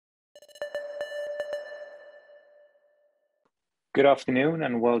Good afternoon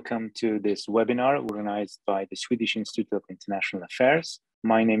and welcome to this webinar organized by the Swedish Institute of International Affairs.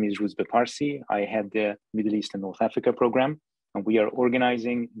 My name is Rouzbeh Parsi. I head the Middle East and North Africa program, and we are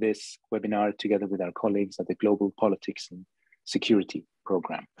organizing this webinar together with our colleagues at the Global Politics and Security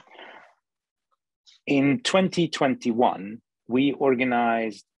program. In 2021, we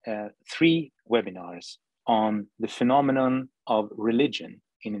organized 3 webinars on the phenomenon of religion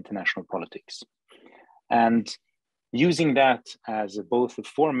in international politics. And using that as both a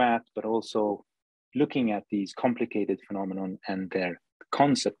format, but also looking at these complicated phenomenon and their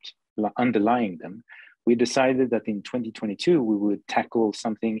concept underlying them, we decided that in 2022, we would tackle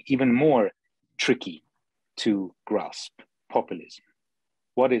something even more tricky to grasp: populism.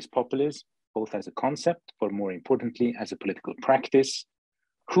 What is populism, both as a concept, but more importantly, as a political practice?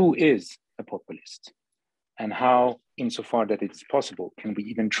 Who is a populist? And how, insofar that it's possible, can we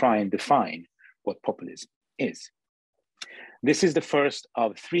even try and define what populism is? This is the first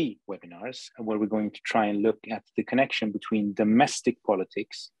of 3 webinars where we're going to try and look at the connection between domestic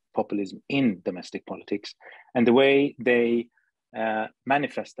politics, populism in domestic politics, and the way they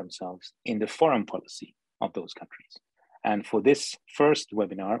manifest themselves in the foreign policy of those countries. And for this first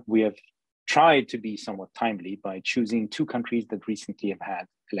webinar, we have tried to be somewhat timely by choosing 2 countries that recently have had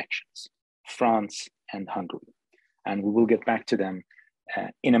elections, France and Hungary. And we will get back to them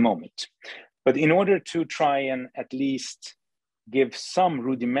in a moment. But in order to try and at least give some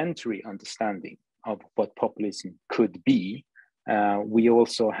rudimentary understanding of what populism could be, we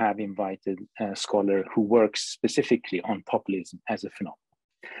also have invited a scholar who works specifically on populism as a phenomenon.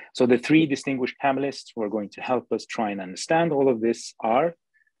 So the 3 distinguished panelists who are going to help us try and understand all of this are,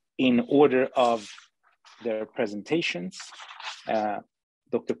 in order of their presentations,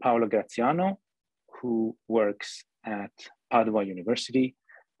 Dr. Paolo Graziano, who works at Padua University,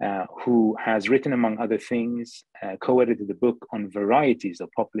 who has written, among other things, co-edited a book on varieties of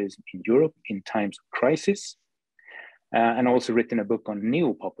populism in Europe in times of crisis, and also written a book on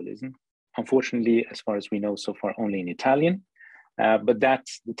neo-populism, unfortunately, as far as we know so far, only in Italian. But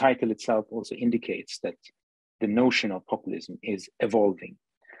the title itself also indicates that the notion of populism is evolving.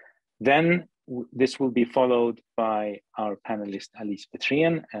 Then this will be followed by our panelist, Alice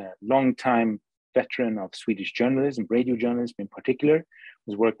Petrén, a longtime veteran of Swedish journalism, radio journalism in particular,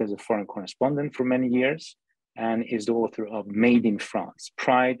 who's worked as a foreign correspondent for many years and is the author of Made in France,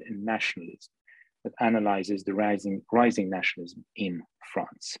 Pride and Nationalism, that analyzes the rising nationalism in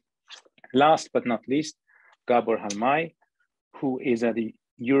France. Last but not least, Gábor Halmai, who is at the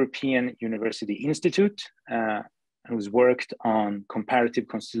European University Institute, who's worked on comparative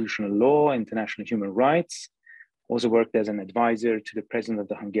constitutional law, international human rights, also worked as an advisor to the president of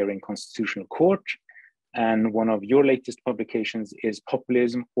the Hungarian Constitutional Court. And one of your latest publications is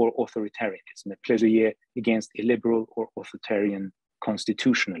Populism or Authoritarianism, a plaidoyer against illiberal or authoritarian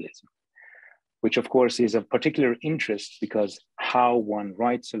constitutionalism, which of course is of particular interest because how one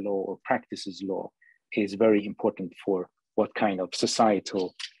writes a law or practices law is very important for what kind of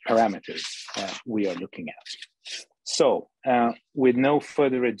societal parameters we are looking at. So with no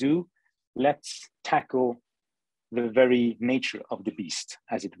further ado, let's tackle the very nature of the beast,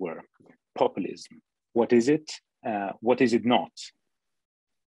 as it were, populism. What is it? What is it not?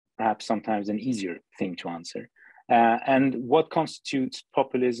 Perhaps sometimes an easier thing to answer. And what constitutes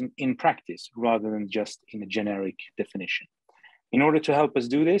populism in practice rather than just in a generic definition? In order to help us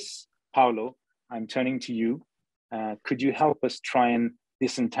do this, Paolo, I'm turning to you. Could you help us try and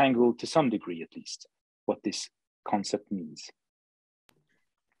disentangle to some degree at least what this concept means?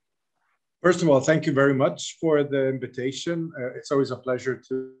 First of all, thank you very much for the invitation. It's always a pleasure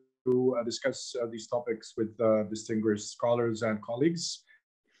to discuss these topics with distinguished scholars and colleagues.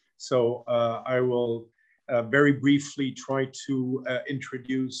 So I will very briefly try to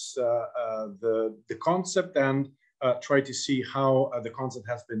introduce the concept and try to see how the concept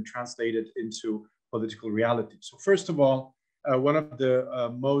has been translated into political reality. So first of all, one of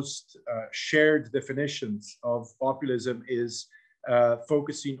the most shared definitions of populism is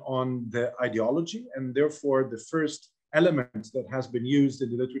focusing on the ideology, and therefore the first element that has been used in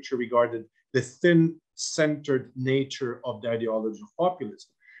the literature regarded the thin-centered nature of the ideology of populism.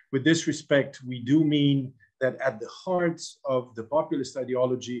 With this respect, we do mean that at the heart of the populist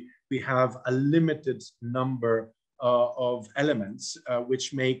ideology, we have a limited number of elements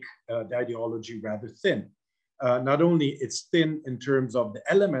which make the ideology rather thin. Not only it's thin in terms of the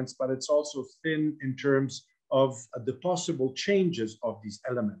elements, but it's also thin in terms of the possible changes of these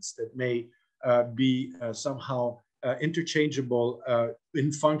elements that may be somehow interchangeable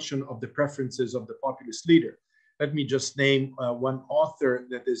in function of the preferences of the populist leader. Let me just name one author,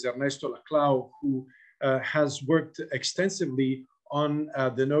 that is Ernesto Laclau, who has worked extensively on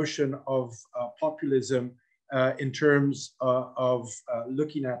the notion of populism in terms of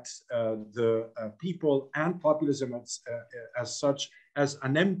looking at the people and populism as such as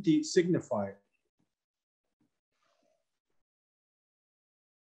an empty signifier.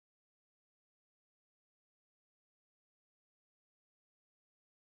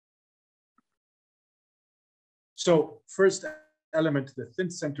 So first element, the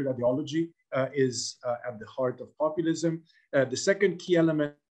thin-centered ideology is at the heart of populism. The second key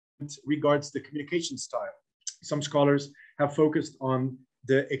element regards the communication style. Some scholars have focused on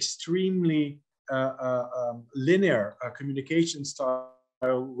the extremely linear communication style,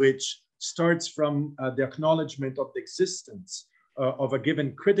 which starts from the acknowledgement of the existence of a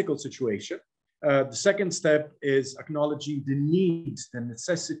given critical situation. The second step is acknowledging the need, the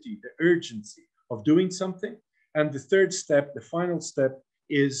necessity, the urgency of doing something. And the third step, the final step,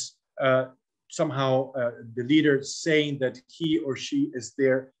 is somehow the leader saying that he or she is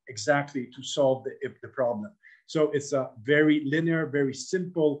there exactly to solve the problem. So it's a very linear, very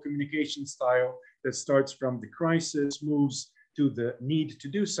simple communication style that starts from the crisis, moves to the need to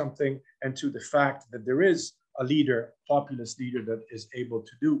do something, and to the fact that there is a leader, populist leader, that is able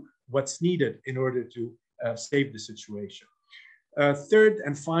to do what's needed in order to save the situation. Third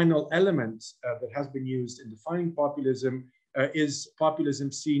and final element that has been used in defining populism is populism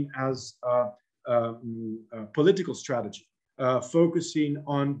seen as a political strategy, focusing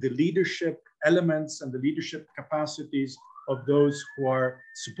on the leadership elements and the leadership capacities of those who are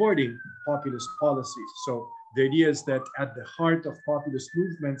supporting populist policies. So the idea is that at the heart of populist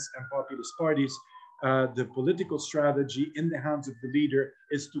movements and populist parties, the political strategy in the hands of the leader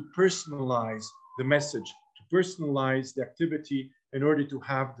is to personalize the message, to personalize the activity in order to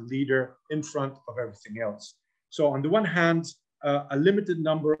have the leader in front of everything else. So on the one hand, a limited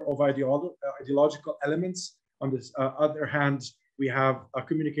number of ideological elements. On the other hand, we have a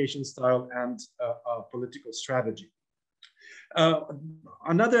communication style and a political strategy.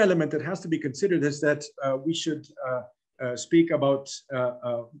 Another element that has to be considered is that we should speak about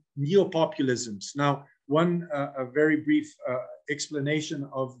neo-populisms. Now, a very brief explanation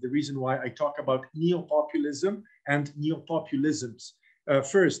of the reason why I talk about neo-populism and neo-populisms.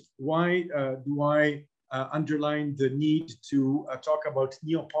 First, why do I underline the need to talk about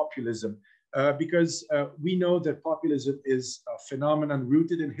neo-populism? Because we know that populism is a phenomenon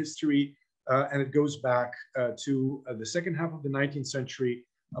rooted in history, and it goes back to the second half of the 19th century.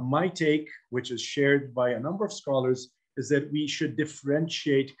 My take, which is shared by a number of scholars, is that we should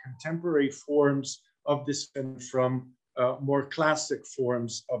differentiate contemporary forms of this from more classic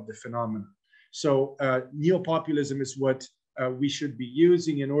forms of the phenomenon. So neo-populism is what we should be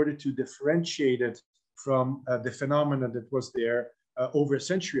using in order to differentiate it from the phenomenon that was there over a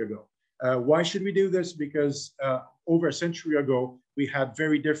century ago. Why should we do this? Because over a century ago, we had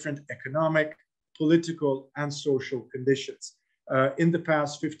very different economic, political, and social conditions. In the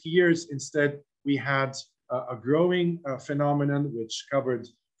past 50 years, instead, we had a growing phenomenon which covered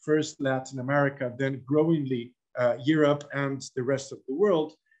first Latin America, then growingly Europe and the rest of the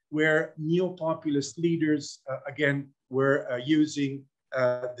world, where neo-populist leaders, again, were using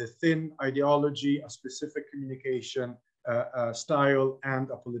the thin ideology, a specific communication style, and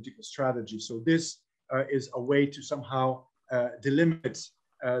a political strategy. So this is a way to somehow delimit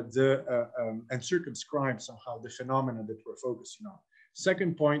and circumscribe somehow the phenomena that we're focusing on.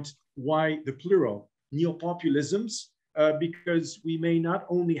 Second point, why the plural? Neo-populisms, because we may not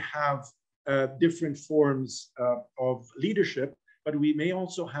only have different forms of leadership, but we may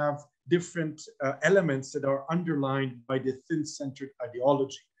also have different elements that are underlined by the thin-centered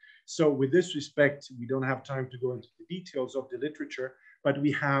ideology. So with this respect, we don't have time to go into the details of the literature, but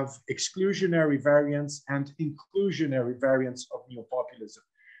we have exclusionary variants and inclusionary variants of neo-populism.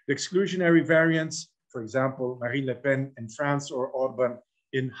 The exclusionary variants, for example, Marine Le Pen in France or Orban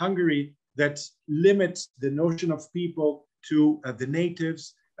in Hungary, that limits the notion of people to the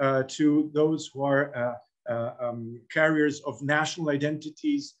natives, to those who are carriers of national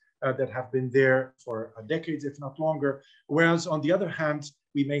identities that have been there for decades, if not longer. Whereas on the other hand,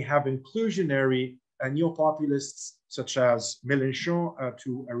 we may have inclusionary neo-populists such as Mélenchon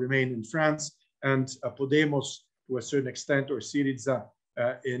to remain in France, and Podemos to a certain extent, or Syriza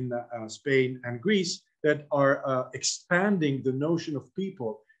in Spain and Greece, that are expanding the notion of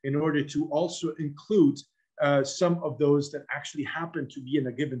people in order to also include some of those that actually happen to be in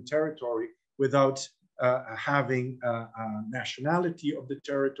a given territory without having a nationality of the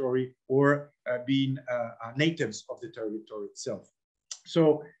territory or being natives of the territory itself.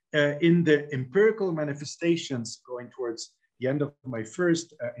 So in the empirical manifestations, going towards the end of my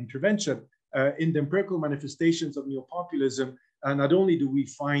first intervention, in the empirical manifestations of neopopulism, not only do we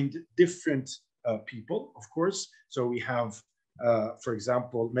find different people, of course, so we have, for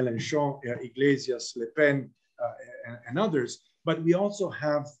example, Mélenchon, Iglesias, Le Pen, and others, but we also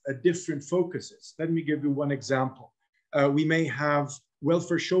have different focuses. Let me give you one example. We may have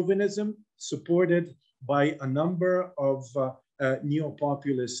welfare chauvinism supported by a number of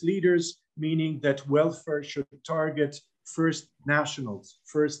neo-populist leaders, meaning that welfare should target first nationals,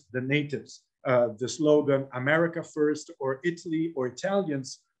 first the natives. The slogan America first or Italy or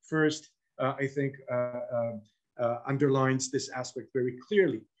Italians first, I think underlines this aspect very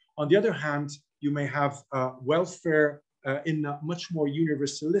clearly. On the other hand, you may have welfare in a much more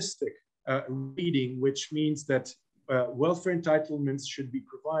universalistic reading, which means that welfare entitlements should be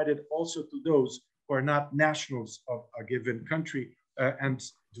provided also to those who are not nationals of a given country and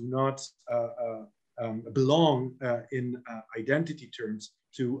do not belong in identity terms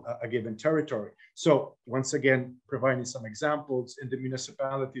to a given territory. So once again, providing some examples, in the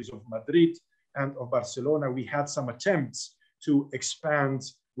municipalities of Madrid and of Barcelona, we had some attempts to expand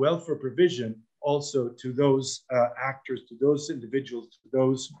welfare provision also to those actors, to those individuals, to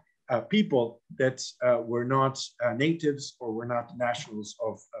those people that were not natives or were not nationals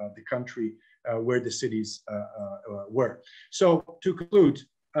of the country where the cities were. So to conclude,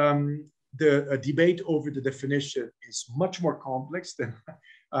 the debate over the definition is much more complex than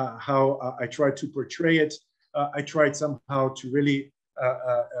how I tried to portray it. I tried somehow to really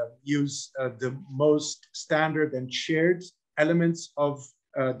use the most standard and shared elements of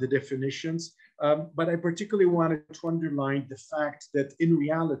the definitions. But I particularly wanted to underline the fact that in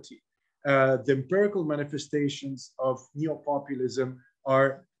reality, the empirical manifestations of neopopulism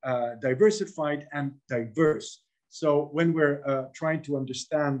are diversified and diverse. So when we're trying to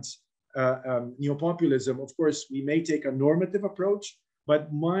understand neopopulism, of course, we may take a normative approach,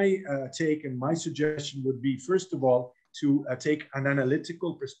 but my take and my suggestion would be, first of all, to take an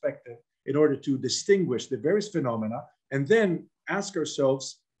analytical perspective in order to distinguish the various phenomena, and then ask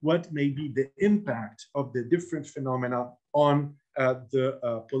ourselves what may be the impact of the different phenomena on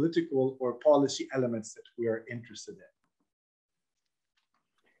the political or policy elements that we are interested in.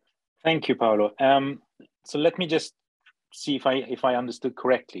 Thank you, Paolo. So let me just see if I understood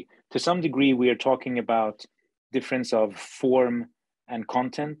correctly. To some degree, we are talking about difference of form and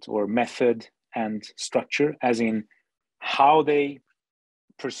content, or method and structure, as in how they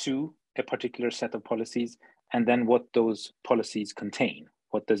pursue a particular set of policies, and then what those policies contain.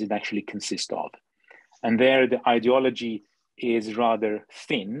 What does it actually consist of? And there, the ideology is rather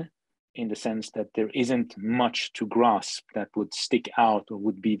thin, in the sense that there isn't much to grasp that would stick out or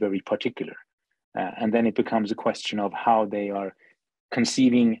would be very particular. And then it becomes a question of how they are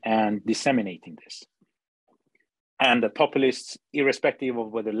conceiving and disseminating this. And the populists, irrespective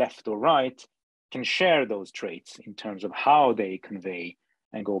of whether left or right, can share those traits in terms of how they convey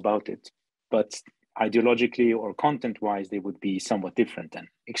and go about it. But ideologically or content-wise, they would be somewhat different than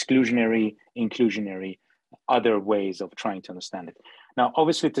exclusionary, inclusionary, other ways of trying to understand it. Now,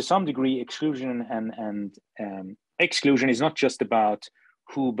 obviously, to some degree, exclusion and exclusion is not just about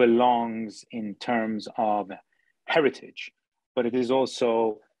who belongs in terms of heritage, but it is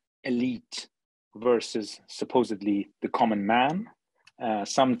also elite versus supposedly the common man.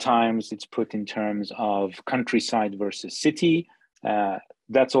 Sometimes it's put in terms of countryside versus city.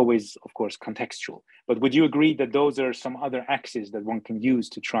 That's always, of course, contextual. But would you agree that those are some other axes that one can use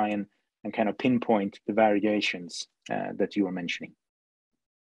to try and kind of pinpoint the variations that you were mentioning?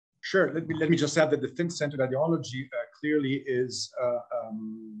 Sure. Let me just add that the thin-centered ideology clearly is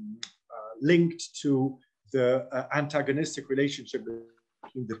linked to the antagonistic relationship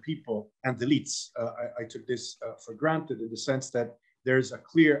between the people and the elites. I took this for granted in the sense that there's a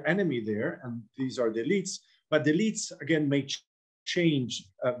clear enemy there, and these are the elites. But the elites, again, may change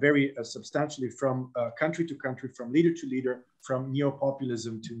very substantially from country to country, from leader to leader, from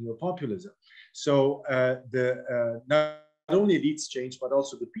neopopulism to neopopulism. So not only elites change, but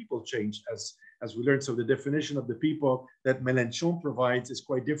also the people change, as we learned. So the definition of the people that Mélenchon provides is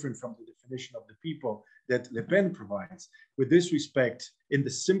quite different from the definition of the people that Le Pen provides. With this respect, in the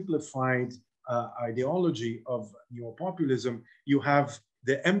simplified ideology of neopopulism, you have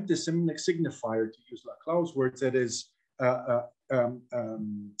the empty signifier, to use Laclau's words, that is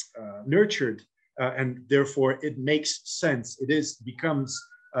nurtured, and therefore it makes sense. Becomes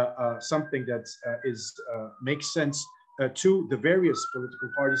something that makes sense to the various political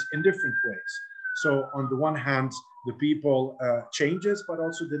parties in different ways. So on the one hand, the people changes, but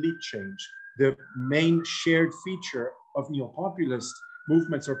also the elite change. The main shared feature of neopopulists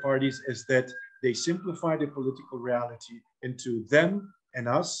movements or parties is that they simplify the political reality into them and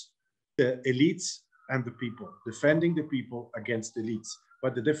us, the elites and the people, defending the people against elites.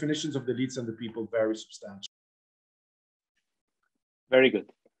 But the definitions of the elites and the people vary substantially. Very good.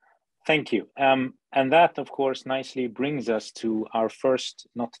 Thank you. And that, of course, nicely brings us to our first,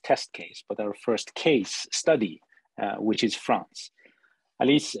 not test case, but our first case study, which is France.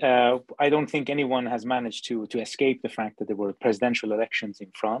 Alice, I don't think anyone has managed to escape the fact that there were presidential elections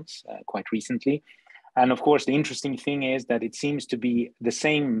in France quite recently. And of course, the interesting thing is that it seems to be the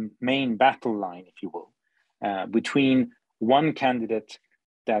same main battle line, if you will, between one candidate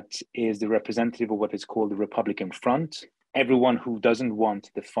that is the representative of what is called the Republican Front, everyone who doesn't want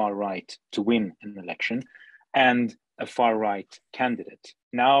the far right to win an election, and a far right candidate.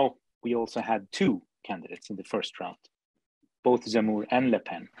 Now, we also had two candidates in the first round, both Zemmour and Le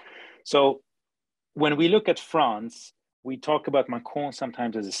Pen. So when we look at France, we talk about Macron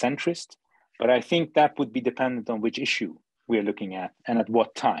sometimes as a centrist, but I think that would be dependent on which issue we are looking at and at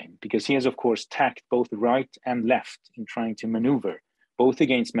what time, because he has, of course, tacked both right and left in trying to maneuver both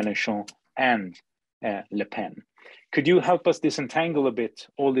against Mélenchon and Le Pen. Could you help us disentangle a bit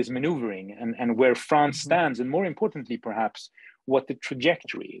all this maneuvering and where France stands, and more importantly, perhaps, what the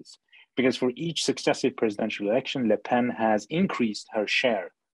trajectory is? Because for each successive presidential election, Le Pen has increased her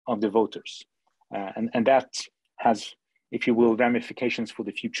share of the voters. And that has, if you will, ramifications for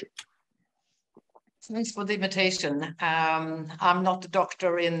the future. Thanks for the invitation. I'm not a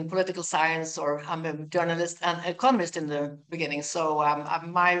doctor in political science, or I'm a journalist and economist in the beginning. So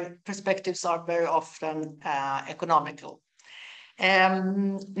my perspectives are very often economical.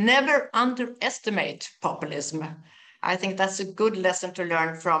 Never underestimate populism. I think that's a good lesson to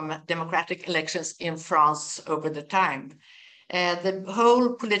learn from democratic elections in France over the time. The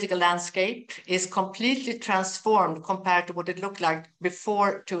whole political landscape is completely transformed compared to what it looked like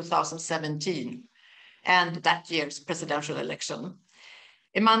before 2017 and that year's presidential election.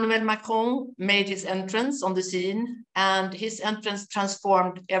 Emmanuel Macron made his entrance on the scene, and his entrance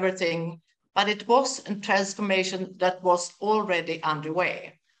transformed everything, but it was a transformation that was already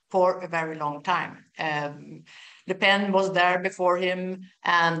underway for a very long time. Le Pen was there before him,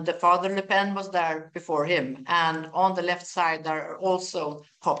 and the father Le Pen was there before him. And on the left side, there are also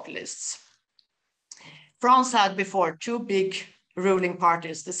populists. France had before two big ruling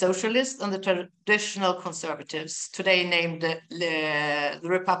parties, the socialists and the traditional conservatives, today named the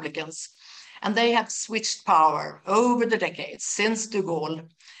Republicans. And they have switched power over the decades since de Gaulle.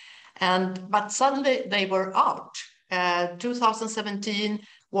 But suddenly they were out. 2017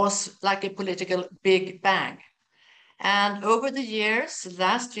 was like a political big bang. And over the years,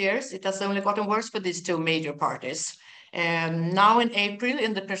 last years, it has only gotten worse for these two major parties. Now in April,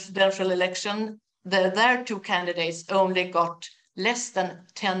 in the presidential election, their two candidates only got less than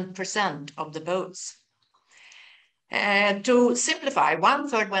 10% of the votes. To simplify,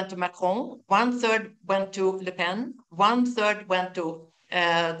 1/3 went to Macron, 1/3 went to Le Pen, 1/3 went to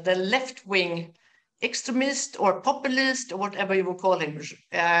the left-wing extremist or populist, or whatever you will call him.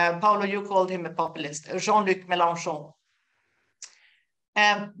 Paolo, you called him a populist, Jean-Luc Mélenchon.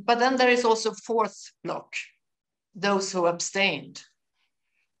 But then there is also fourth block, those who abstained,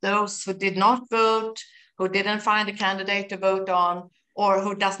 those who did not vote, who didn't find a candidate to vote on, or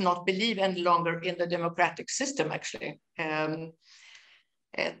who does not believe any longer in the democratic system, actually.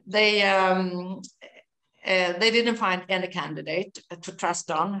 They didn't find any candidate to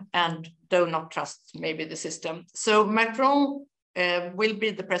trust on, and do not trust maybe the system. So Macron will be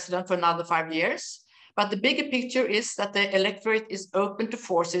the president for another 5 years. But the bigger picture is that the electorate is open to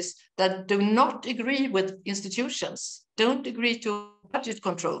forces that do not agree with institutions, don't agree to budget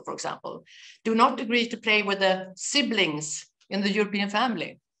control, for example, do not agree to play with the siblings in the European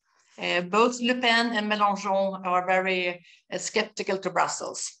family. Both Le Pen and Mélenchon are very skeptical to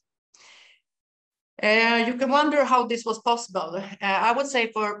Brussels. You can wonder how this was possible. I would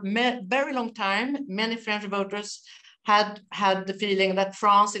say for a very long time, many French voters had the feeling that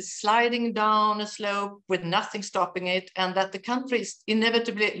France is sliding down a slope with nothing stopping it, and that the country is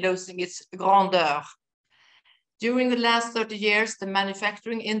inevitably losing its grandeur. During the last 30 years, the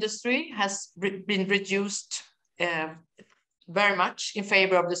manufacturing industry has been reduced very much in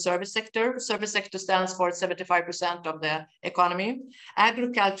favor of the service sector. Service sector stands for 75% of the economy.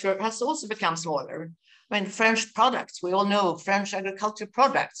 Agriculture has also become smaller. I mean, French products, we all know French agriculture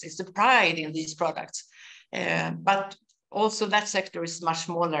products, it's the pride in these products. But also that sector is much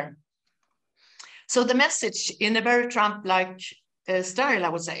smaller. So the message in a very Trump-like style, I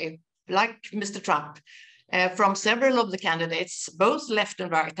would say, like Mr. Trump, from several of the candidates, both left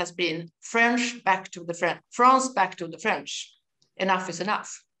and right, has been France back to the French. enough is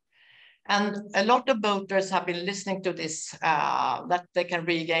enough. And a lot of voters have been listening to this, that they can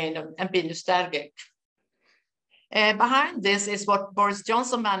regain and be nostalgic. Behind this is what Boris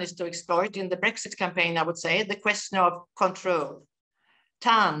Johnson managed to exploit in the Brexit campaign, I would say, the question of control.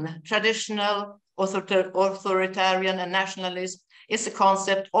 TAN, traditional, authoritarian and nationalist, is a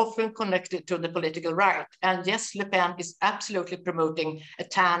concept often connected to the political right. And yes, Le Pen is absolutely promoting a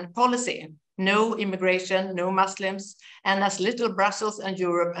TAN policy. No immigration, no Muslims, and as little Brussels and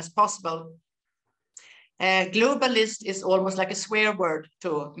Europe as possible. Globalist is almost like a swear word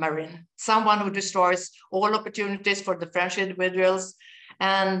to Marine, someone who destroys all opportunities for the French individuals.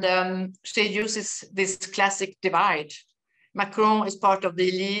 And she uses this classic divide. Macron is part of the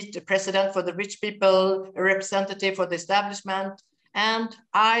elite, a president for the rich people, a representative for the establishment. And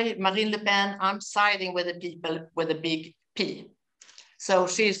I, Marine Le Pen, I'm siding with the people with a big P. So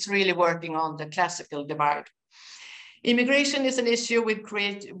she's really working on the classical divide. Immigration is an issue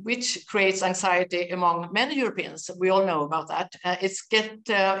which creates anxiety among many Europeans. We all know about that.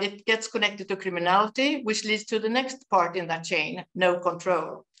 It gets connected to criminality, which leads to the next part in that chain, no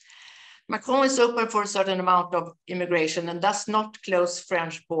control. Macron is open for a certain amount of immigration and does not close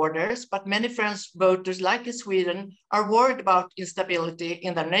French borders, but many French voters, like in Sweden, are worried about instability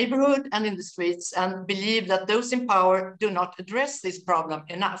in their neighborhood and in the streets and believe that those in power do not address this problem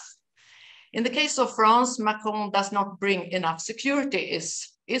enough. In the case of France, Macron does not bring enough security, is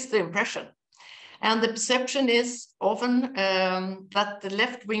the impression. And the perception is often that the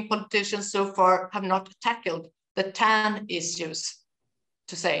left-wing politicians so far have not tackled the TAN issues,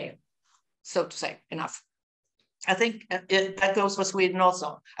 so to say, enough. I think that goes for Sweden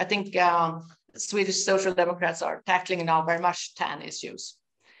also. I think Swedish Social Democrats are tackling now very much TAN issues.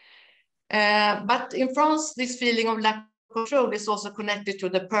 But in France, this feeling of lack of control is also connected to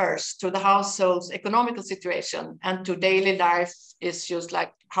the purse, to the household's economical situation, and to daily life issues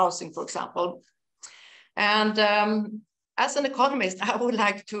like housing, for example. And as an economist, I would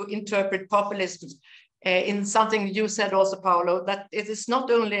like to interpret populism in something you said also, Paolo, that it is not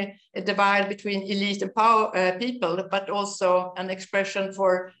only a divide between elite and power people, but also an expression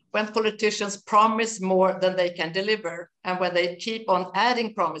for when politicians promise more than they can deliver, and when they keep on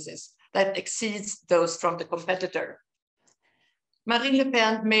adding promises that exceeds those from the competitor. Marine Le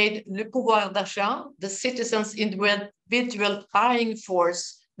Pen made le pouvoir d'achat, the citizens' individual buying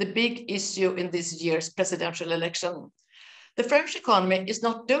force, the big issue in this year's presidential election. The French economy is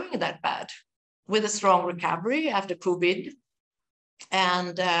not doing that bad, with a strong recovery after COVID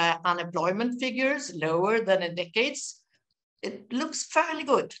and unemployment figures lower than in decades. It looks fairly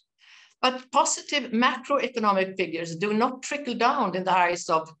good, but positive macroeconomic figures do not trickle down in the eyes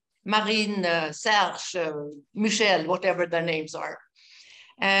of Marine, Serge, Michel, whatever their names are.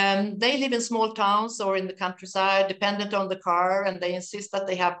 They live in small towns or in the countryside, dependent on the car, and they insist that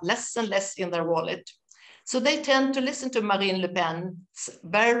they have less and less in their wallet. So they tend to listen to Marine Le Pen's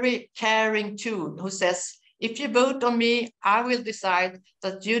very caring tune, who says, if you vote on me, I will decide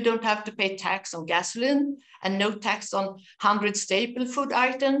that you don't have to pay tax on gasoline and no tax on 100 staple food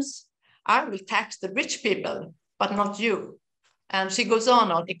items. I will tax the rich people, but not you. And she goes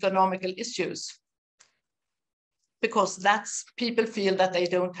on economical issues, because people feel that they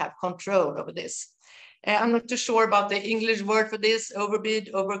don't have control over this. I'm not too sure about the English word for this, overbid,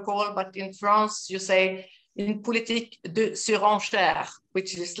 overcall, but in France you say une politique de surenchère,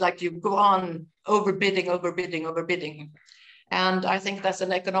 which is like you go on overbidding, overbidding, overbidding. And I think that's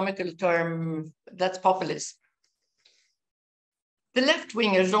an economical term that's populist. The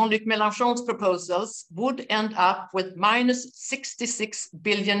left-winger Jean-Luc Mélenchon's proposals would end up with minus 66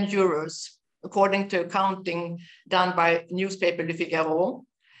 billion euros, according to accounting done by newspaper Le Figaro.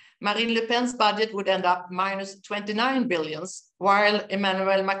 Marine Le Pen's budget would end up minus 29 billions, while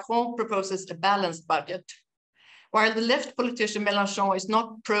Emmanuel Macron proposes a balanced budget. While the left politician Mélenchon is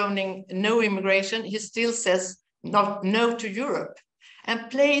not proning no immigration, he still says no to Europe, and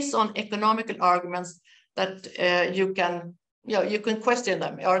plays on economical arguments that you can question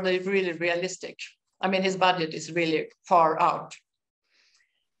them. Are they really realistic? I mean, his budget is really far out.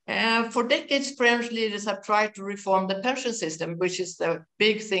 For decades, French leaders have tried to reform the pension system, which is the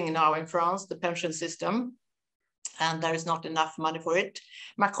big thing now in France, the pension system, and there is not enough money for it.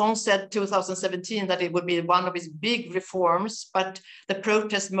 Macron said 2017 that it would be one of his big reforms, but the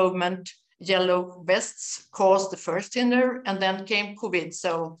protest movement, Yellow Vests, caused the first hinder, and then came COVID,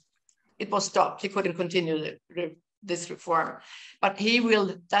 so it was stopped. He couldn't continue this reform, but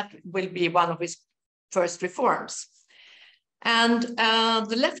that will be one of his first reforms. And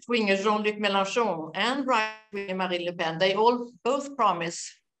the left-winger Jean-Luc Mélenchon and right-winger Marine Le Pen, they both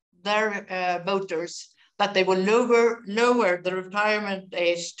promise their voters that they will lower the retirement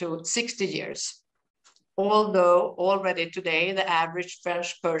age to 60 years. Although already today, the average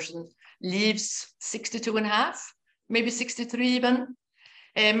French person lives 62 and a half, maybe 63 even.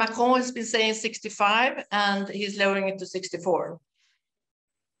 Macron has been saying 65 and he's lowering it to 64.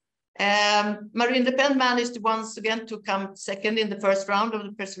 Marine Le Pen managed once again to come second in the first round of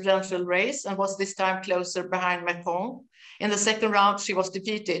the presidential race and was this time closer behind Macron. In the second round, she was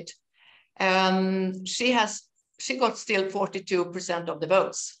defeated. She got still 42% of the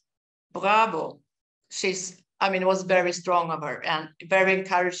votes. Bravo. It was very strong of her and very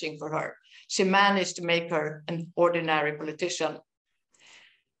encouraging for her. She managed to make her an ordinary politician.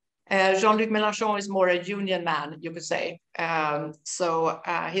 Jean-Luc Mélenchon is more a union man, you could say.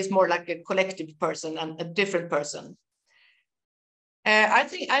 He's more like a collective person and a different person. I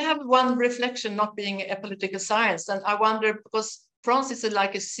think I have one reflection, not being a political science, and I wonder, because France is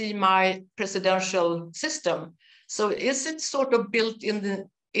like a semi-presidential system. So is it sort of built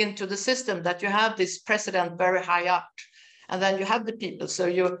into the system that you have this president very high up, and then you have the people? So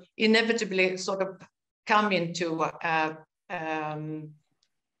you inevitably sort of come into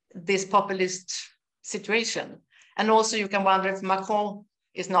this populist situation. And also you can wonder if Macron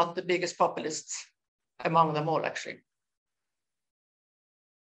is not the biggest populist among them all, actually.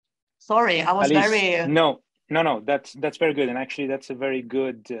 Sorry, I was Alice, No, that's very good. And actually that's a very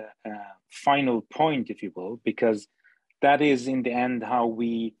good final point, if you will, because that is in the end how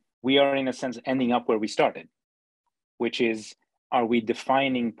we are in a sense ending up where we started, which is, are we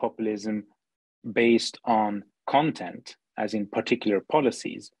defining populism based on content, as in particular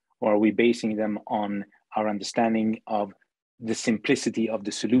policies, or are we basing them on our understanding of the simplicity of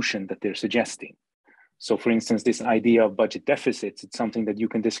the solution that they're suggesting? So for instance, this idea of budget deficits, it's something that you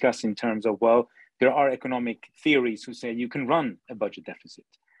can discuss in terms of, well, there are economic theories who say you can run a budget deficit.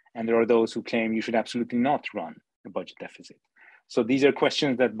 And there are those who claim you should absolutely not run a budget deficit. So these are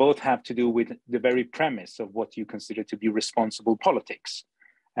questions that both have to do with the very premise of what you consider to be responsible politics,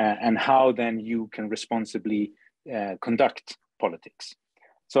 and how then you can responsibly conduct politics.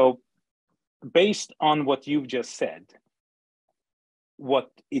 So based on what you've just said, what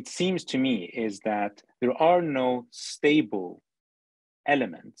it seems to me is that there are no stable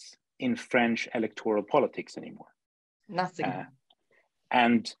elements in French electoral politics anymore. Nothing.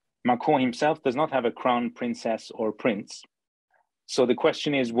 And Macron himself does not have a crown princess or prince. So the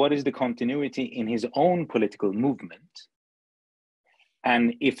question is, what is the continuity in his own political movement?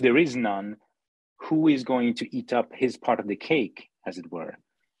 And if there is none, who is going to eat up his part of the cake, as it were,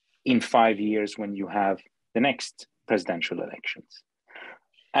 in 5 years when you have the next presidential elections?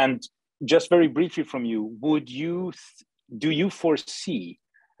 And just very briefly from you, do you foresee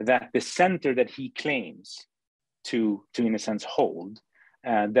that the center that he claims to in a sense hold,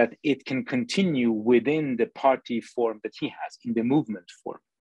 that it can continue within the party form that he has, in the movement form?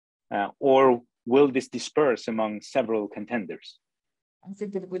 Or will this disperse among several contenders? I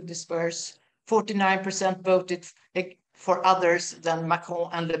think it will disperse. 49% voted for others than Macron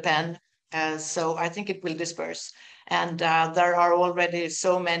and Le Pen. So I think it will disperse. And there are already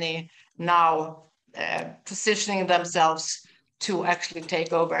so many now positioning themselves to actually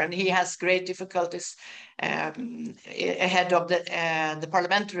take over. And he has great difficulties ahead of the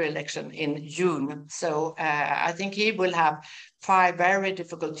parliamentary election in June. So I think he will have 5 very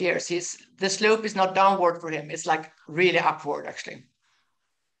difficult years. The slope is not downward for him. It's like really upward, actually.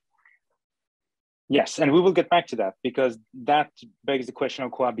 Yes, and we will get back to that, because that begs the question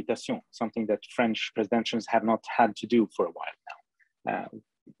of cohabitation, something that French presidentials have not had to do for a while now,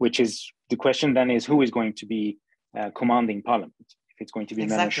 which is, the question then is, who is going to be commanding parliament? If it's going to be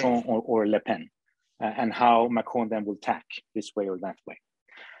exactly. Mélenchon or Le Pen, and how Macron then will tack this way or that way.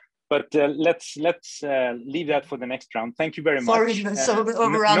 But let's leave that for the next round. Thank you very much. Sorry, so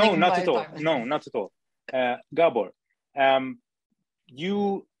overrunning. No, not at all. No, not at all. Gábor,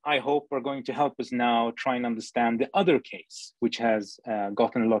 you, I hope, are going to help us now try and understand the other case, which has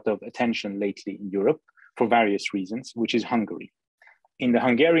gotten a lot of attention lately in Europe for various reasons, which is Hungary. In the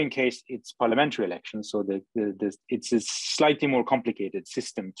Hungarian case, it's parliamentary elections, so it's a slightly more complicated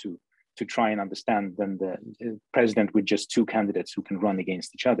system to try and understand than the president with just 2 candidates who can run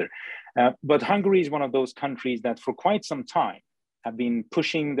against each other. But Hungary is one of those countries that for quite some time have been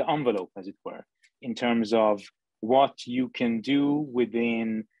pushing the envelope, as it were, in terms of what you can do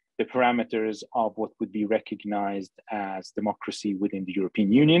within the parameters of what would be recognized as democracy within the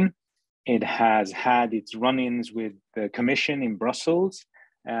European Union. It has had its run-ins with the Commission in Brussels,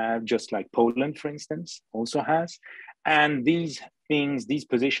 just like Poland, for instance, also has. And these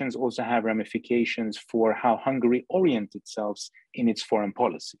positions also have ramifications for how Hungary orients itself in its foreign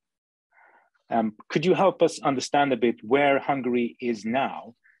policy. Could you help us understand a bit where Hungary is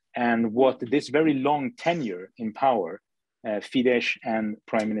now and what this very long tenure in power Fidesz and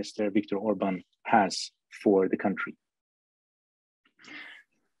Prime Minister Viktor Orban has for the country?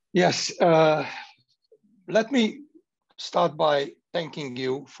 Yes, let me start by thanking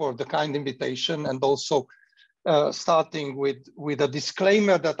you for the kind invitation, and also starting with a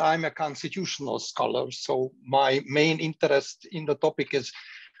disclaimer that I'm a constitutional scholar. So my main interest in the topic is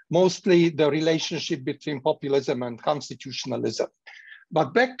mostly the relationship between populism and constitutionalism.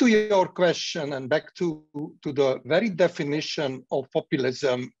 But back to your question and back to the very definition of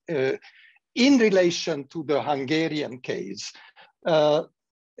populism in relation to the Hungarian case.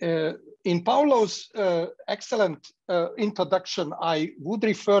 In Paolo's excellent introduction, I would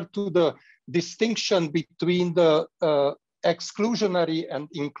refer to the distinction between the exclusionary and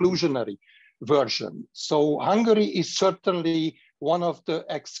inclusionary version. So Hungary is certainly one of the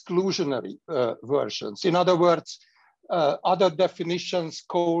exclusionary versions. In other words, other definitions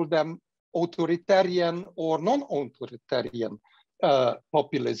call them authoritarian or non-authoritarian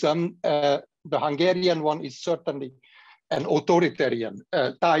populism. The Hungarian one is certainly an authoritarian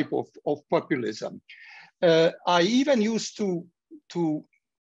type of populism. I even used to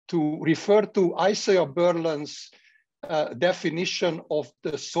refer to Isaiah Berlin's definition of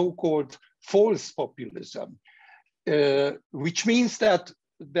the so-called false populism, which means that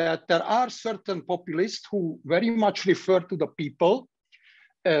there are certain populists who very much refer to the people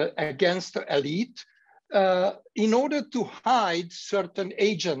against the elite in order to hide certain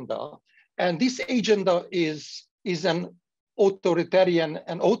agenda. And this agenda is an authoritarian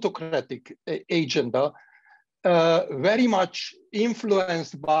and autocratic agenda, very much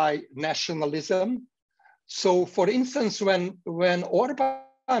influenced by nationalism. So, for instance, when Orban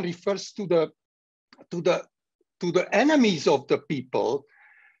refers to the enemies of the people,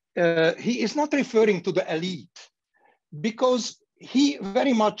 he is not referring to the elite, because he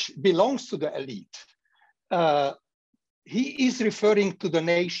very much belongs to the elite. He is referring to the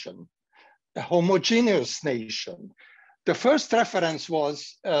nation, a homogeneous nation. The first reference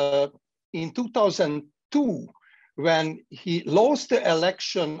was in 2002, when he lost the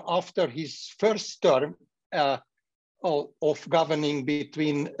election after his first term of governing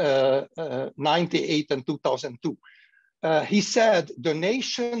between 98 and 2002. He said, the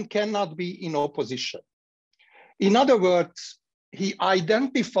nation cannot be in opposition. In other words, he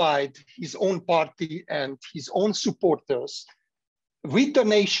identified his own party and his own supporters with the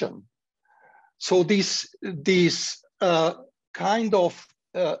nation. So this kind of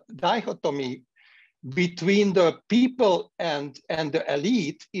dichotomy between the people and the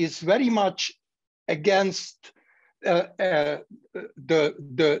elite is very much against the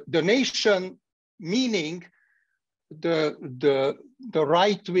nation, meaning the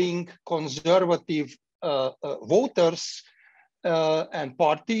right-wing conservative voters and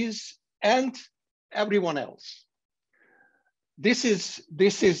parties and everyone else. This is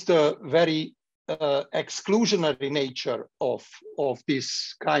the very exclusionary nature of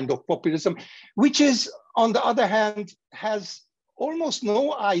this kind of populism, which is, on the other hand, has almost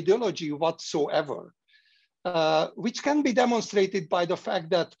no ideology whatsoever, which can be demonstrated by the fact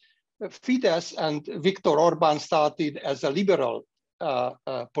that Fidesz and Viktor Orban started as a liberal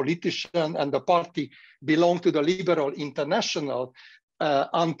politician, and the party belonged to the Liberal International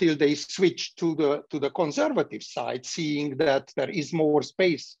until they switched to the conservative side, seeing that there is more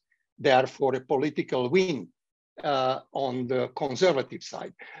space there for a political win on the conservative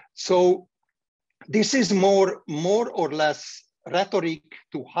side. So this is more or less rhetoric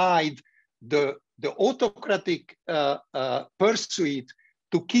to hide the autocratic pursuit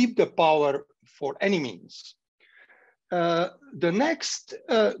to keep the power for any means. The next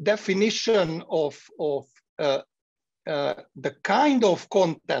definition of the kind of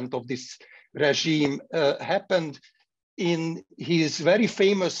content of this regime happened in his very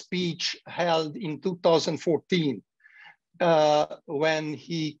famous speech held in 2014, when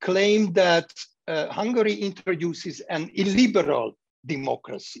he claimed that Hungary introduces an illiberal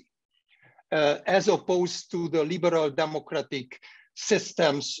democracy, as opposed to the liberal democratic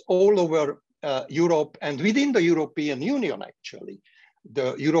systems all over Europe and within the European Union, actually.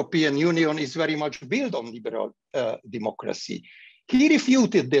 The European Union is very much built on liberal democracy. He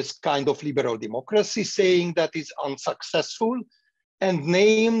refuted this kind of liberal democracy, saying that it's unsuccessful, and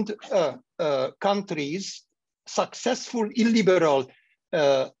named countries, successful illiberal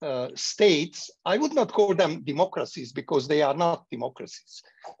states. I would not call them democracies, because they are not democracies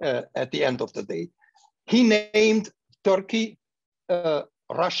at the end of the day. He named Turkey,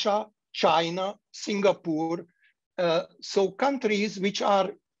 Russia, China, Singapore, so countries which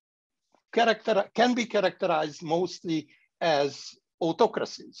are can be characterized mostly as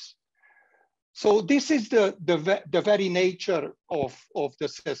autocracies. So this is the very nature of the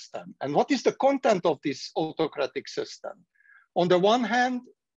system. And what is the content of this autocratic system? On the one hand,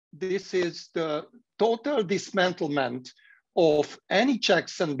 this is the total dismantlement of any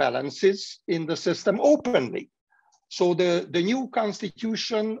checks and balances in the system openly. So the new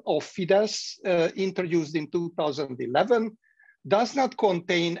constitution of Fidesz, introduced in 2011, does not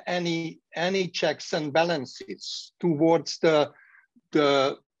contain any checks and balances towards the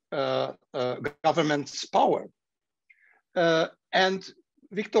government's power. And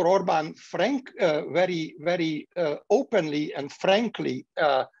Viktor Orbán very openly and frankly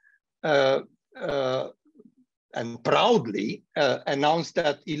and proudly announced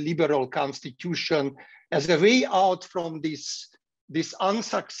that illiberal constitution as a way out from this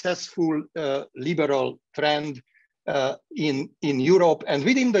unsuccessful liberal trend in Europe and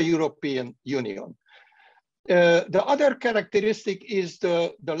within the European Union. The other characteristic is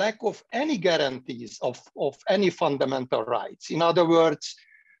the lack of any guarantees of any fundamental rights. In other words,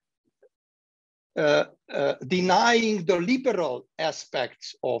 denying the liberal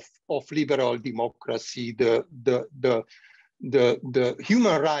aspects of liberal democracy, the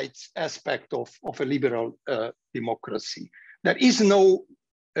human rights aspect of a liberal democracy. There is no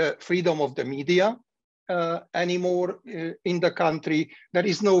freedom of the media anymore in the country. There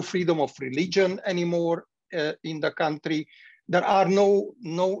is no freedom of religion anymore in the country. There are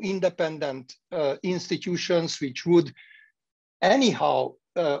no independent institutions which would anyhow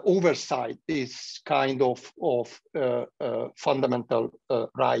oversight this kind of fundamental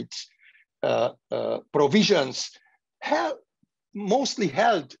rights provisions, mostly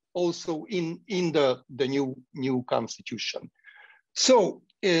held also in the new constitution. So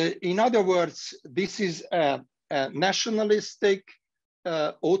in other words, this is a nationalistic,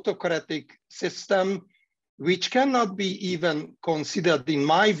 autocratic system which cannot be even considered, in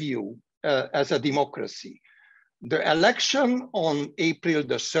my view, as a democracy. The election on April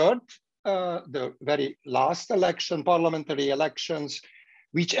the 3rd, the very last election, parliamentary elections,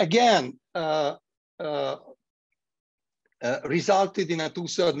 which again resulted in a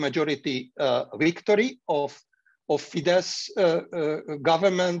 2/3 majority victory of Fidesz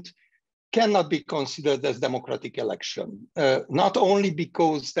government, cannot be considered as democratic election. Not only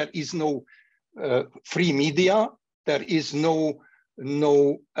because there is no free media, there is no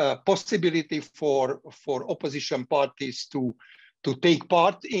possibility for opposition parties to take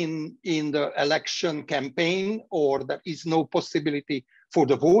part in the election campaign, or there is no possibility for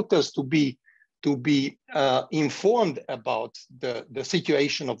the voters to be informed about the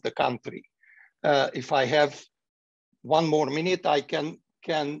situation of the country. If I have one more minute, I can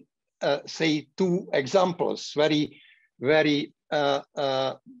say two examples, very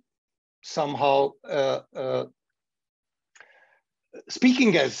somehow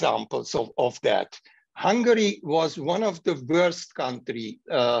speaking examples of that. Hungary was one of the worst countries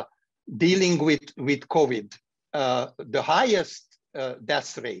dealing with COVID. The highest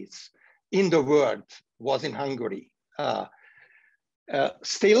death rates in the world was in Hungary.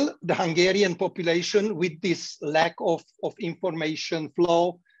 Still, the Hungarian population, with this lack of information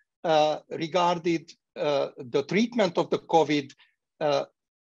flow, regarded the treatment of the COVID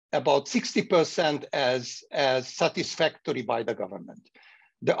about 60% as satisfactory by the government.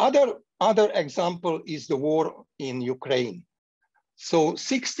 The other example is the war in Ukraine. So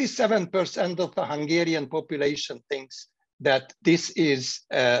 67% of the Hungarian population thinks that this is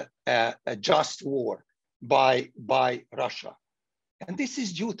a just war by Russia. And this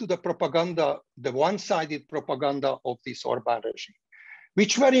is due to the propaganda, the one-sided propaganda of this Orbán regime,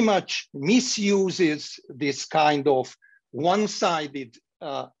 which very much misuses this kind of one-sided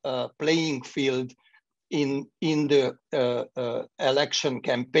playing field in the election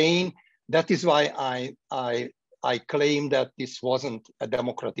campaign. That is why I claim that this wasn't a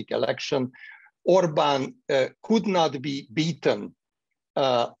democratic election. Orbán could not be beaten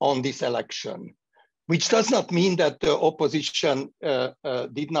on this election, which does not mean that the opposition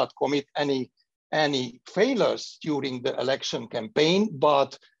did not commit any failures during the election campaign,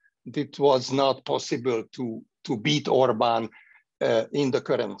 but it was not possible to beat Orbán in the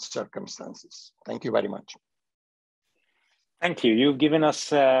current circumstances. Thank you very much. Thank you. You've given us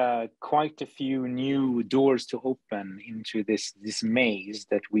quite a few new doors to open into this maze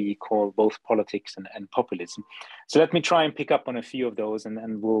that we call both politics and populism. So let me try and pick up on a few of those,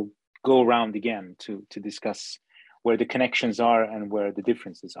 and we'll go around again to discuss where the connections are and where the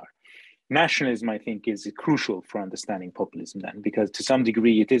differences are. Nationalism, I think, is crucial for understanding populism then, because to some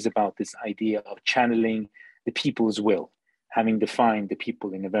degree it is about this idea of channeling the people's will having defined the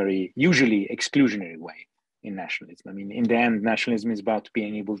people in a very usually exclusionary way in nationalism. I mean, in the end, nationalism is about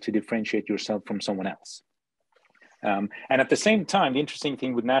being able to differentiate yourself from someone else. And at the same time, the interesting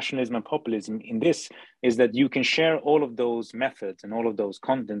thing with nationalism and populism in this is that you can share all of those methods and all of those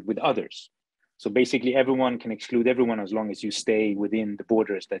content with others. So basically everyone can exclude everyone as long as you stay within the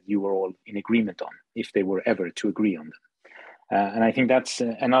borders that you are all in agreement on, if they were ever to agree on them. And I think that's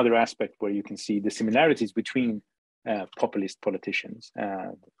another aspect where you can see the similarities between populist politicians,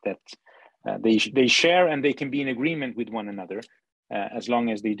 that they share and they can be in agreement with one another, as long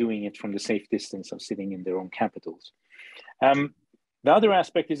as they're doing it from the safe distance of sitting in their own capitals. The other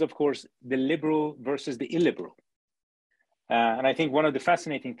aspect is, of course, the liberal versus the illiberal. And I think one of the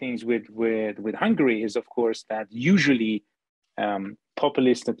fascinating things with Hungary is, of course, that usually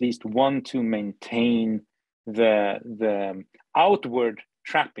populists at least want to maintain the outward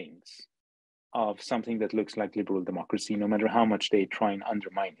trappings of something that looks like liberal democracy, no matter how much they try and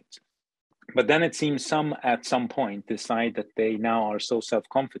undermine it. But then it seems some at some point decide that they now are so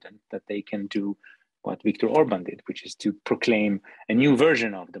self-confident that they can do what Viktor Orban did, which is to proclaim a new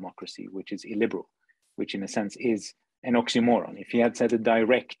version of democracy, which is illiberal, which in a sense is an oxymoron. If he had said a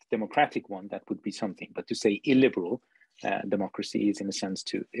direct democratic one, that would be something. But to say illiberal democracy is in a sense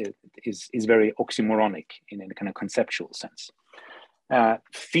is very oxymoronic in a kind of conceptual sense.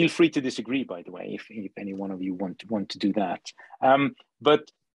 Feel free to disagree, by the way, if any one of you want to do that.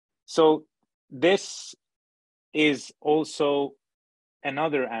 But so this is also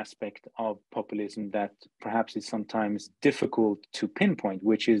another aspect of populism that perhaps is sometimes difficult to pinpoint,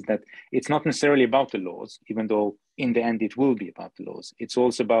 which is that it's not necessarily about the laws, even though in the end it will be about the laws. It's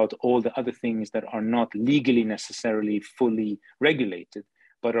also about all the other things that are not legally necessarily fully regulated,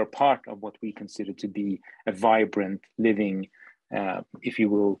 but are part of what we consider to be a vibrant, living, if you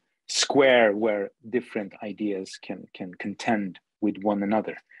will, square where different ideas can contend with one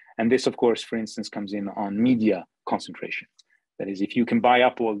another. And this, of course, for instance, comes in on media concentration. That is, if you can buy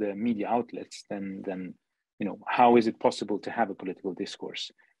up all the media outlets, then you know, how is it possible to have a political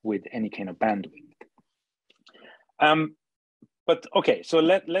discourse with any kind of bandwidth? But okay, so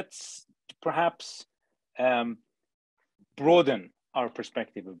let's perhaps broaden our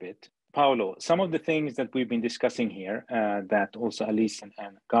perspective a bit. Paolo, some of the things that we've been discussing here that also Alice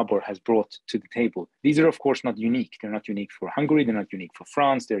and Gábor has brought to the table, these are of course not unique. They're not unique for Hungary, they're not unique for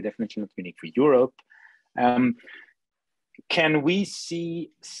France, they're definitely not unique for Europe. Can we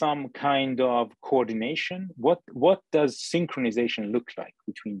see some kind of coordination? What does synchronization look like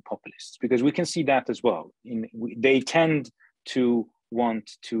between populists? Because we can see that as well. They tend to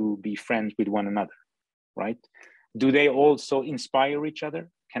want to be friends with one another, right? Do they also inspire each other?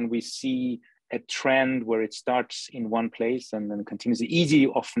 Can we see a trend where it starts in one place and then continues? It's easy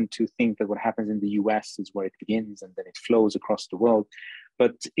often to think that what happens in the US is where it begins and then it flows across the world.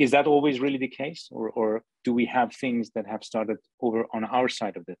 But is that always really the case? Or do we have things that have started over on our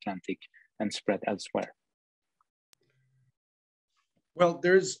side of the Atlantic and spread elsewhere? Well,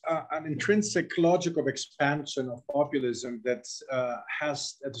 there's an intrinsic logic of expansion of populism that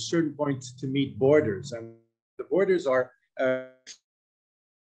has at a certain point to meet borders. And the borders are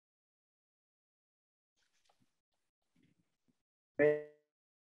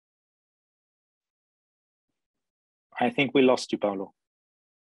I think we lost you, Paolo.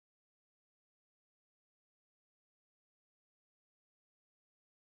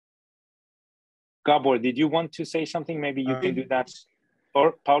 Gábor, did you want to say something? Maybe you can do that.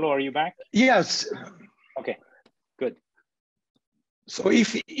 Or Paolo, are you back? Yes. Okay, good. So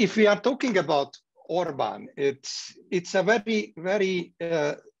if we are talking about Orban, it's a very, very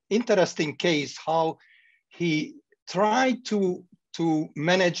interesting case how he tried to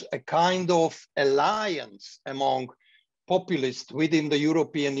manage a kind of alliance among populists within the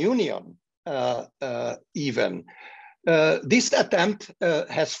European Union even. This attempt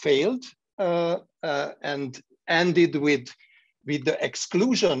has failed and ended with the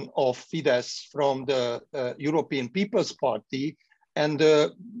exclusion of Fidesz from the European People's Party and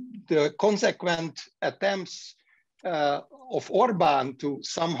the consequent attempts of Orban to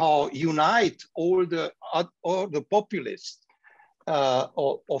somehow unite all the populists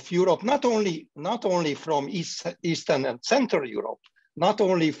of Europe, not only from Eastern and Central Europe, not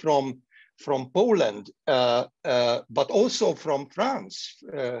only from Poland, but also from France.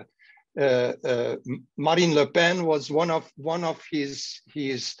 Marine Le Pen was one of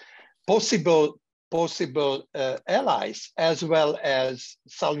his possible allies, as well as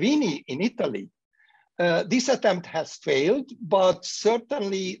Salvini in Italy. This attempt has failed, but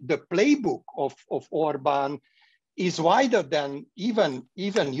certainly the playbook of Orban is wider than even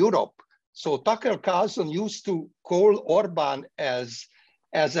Europe. So Tucker Carlson used to call Orban as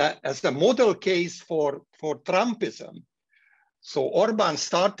a model case for Trumpism. So Orban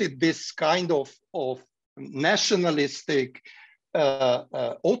started this kind of nationalistic,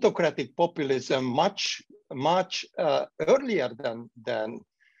 autocratic populism much earlier than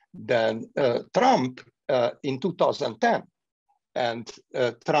Trump in 2010, and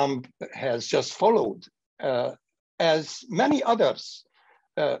Trump has just followed, as many others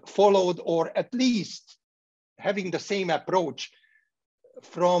followed, or at least having the same approach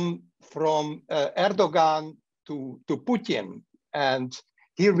from Erdogan to Putin. And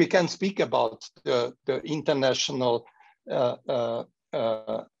here we can speak about the international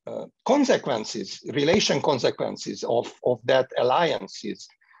relation consequences of that alliances.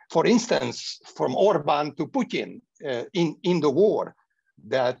 For instance, from Orban to Putin in the war,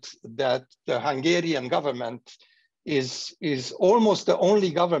 that the Hungarian government is almost the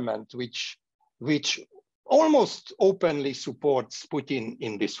only government which almost openly supports Putin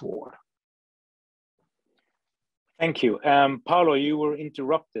in this war. Thank you. Paolo, you were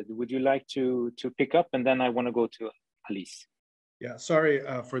interrupted. Would you like to pick up? And then I want to go to Alice. Yeah, sorry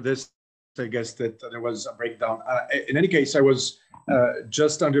for this. I guess that there was a breakdown. In any case, I was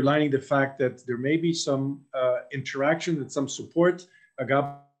just underlining the fact that there may be some interaction and some support.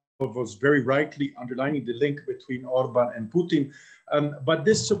 Gábor was very rightly underlining the link between Orban and Putin. But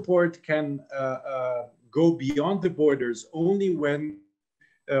this support can go beyond the borders only when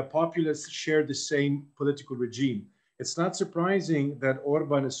populists share the same political regime. It's not surprising that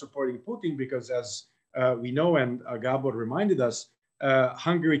Orban is supporting Putin because, as we know, and Gábor reminded us,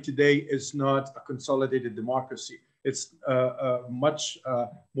 Hungary today is not a consolidated democracy. It's much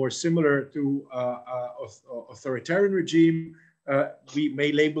more similar to authoritarian regime. We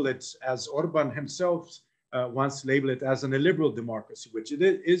may label it, as Orban himself wants to label it, as an illiberal democracy, which it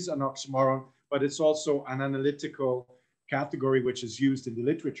is an oxymoron, but it's also an analytical category which is used in the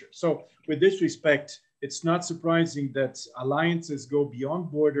literature. So with this respect, it's not surprising that alliances go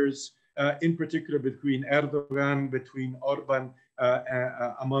beyond borders, in particular between Erdogan, between Orban,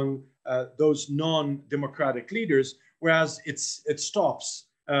 among those non-democratic leaders, whereas it stops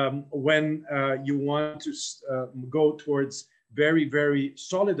when you want to go towards very, very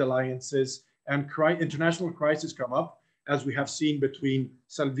solid alliances and international crises come up, as we have seen between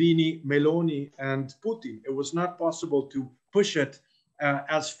Salvini, Meloni, and Putin. It was not possible to push it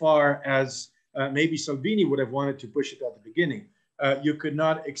as far as maybe Salvini would have wanted to push it at the beginning. You could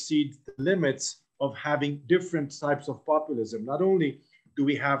not exceed the limits of having different types of populism. Not only do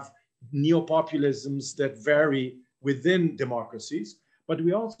we have neo-populisms that vary within democracies, but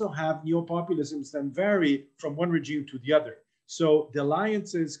we also have neo-populisms that vary from one regime to the other. So the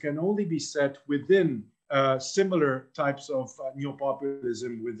alliances can only be set within similar types of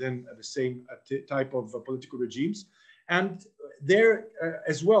neo-populism within the same type of political regimes. And there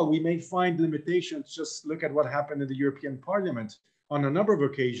as well, we may find limitations. Just look at what happened in the European Parliament on a number of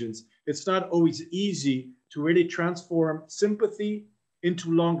occasions. It's not always easy to really transform sympathy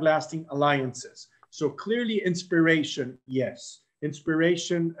into long-lasting alliances. So clearly inspiration, yes.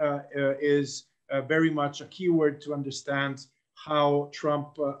 Inspiration is very much a keyword to understand how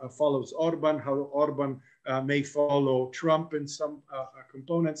Trump follows Orban, how Orban may follow Trump in some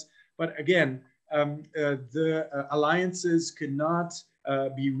components. But again, the alliances cannot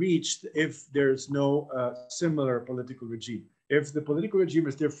be reached if there's no similar political regime. If the political regime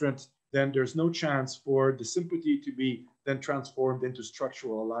is different, then there's no chance for the sympathy to be then transformed into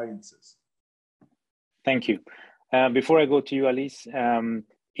structural alliances. Thank you. Before I go to you, Alice,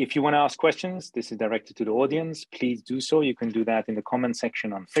 if you want to ask questions, this is directed to the audience, please do so. You can do that in the comment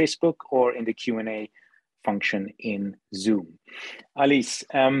section on Facebook or in the Q&A function in Zoom. Alice,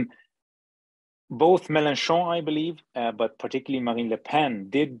 both Mélenchon, I believe, but particularly Marine Le Pen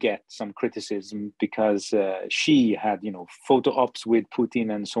did get some criticism because she had, photo ops with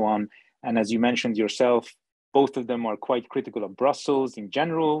Putin and so on. And as you mentioned yourself, both of them are quite critical of Brussels in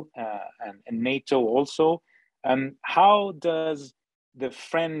general and NATO also. How does the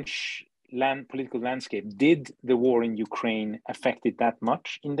French political landscape, did the war in Ukraine affect it that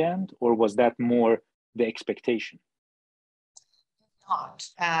much in the end, or was that more the expectation?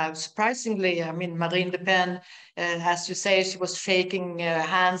 Not. Surprisingly, I mean, Marine Le Pen, as you say, she was shaking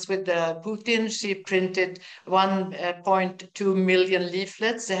hands with Putin. She printed 1.2 million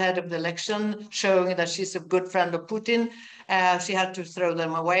leaflets ahead of the election, showing that she's a good friend of Putin. She had to throw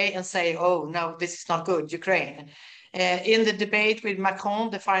them away and say, oh, no, this is not good, Ukraine. In the debate with Macron,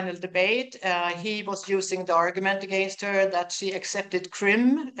 the final debate, he was using the argument against her that she accepted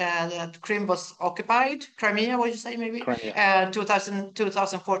Crimea, that Crimea was occupied, Crimea, what you say maybe,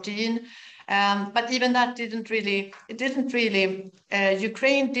 2014. But even that didn't really,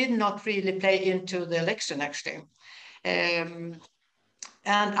 Ukraine did not really play into the election actually. And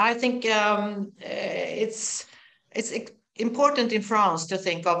I think it's important in France to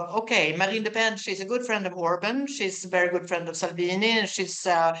think of, okay, Marine Le Pen, she's a good friend of Orban, she's a very good friend of Salvini, and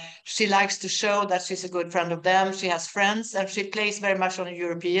she likes to show that she's a good friend of them, she has friends, and she plays very much on a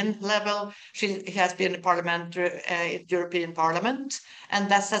European level. She has been a European Parliament,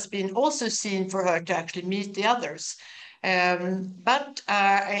 and that has been also seen for her to actually meet the others. But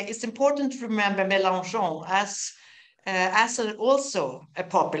it's important to remember Mélenchon as also a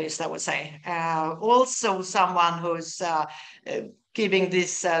populist, I would say, also someone who's giving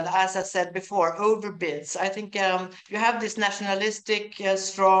this, as I said before, overbids. I think you have this nationalistic,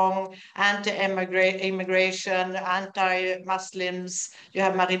 strong, anti-immigration, anti-Muslims. You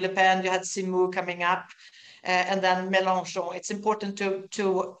have Marine Le Pen, you had Simou coming up, and then Mélenchon. It's important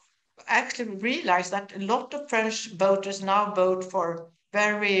to actually realize that a lot of French voters now vote for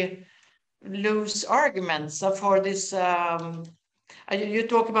very loose arguments for this. You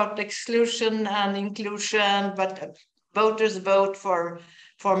talk about exclusion and inclusion, but voters vote for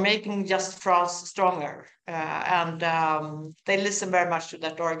making just France stronger, and they listen very much to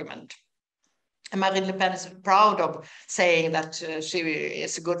that argument. And Marine Le Pen is proud of saying that she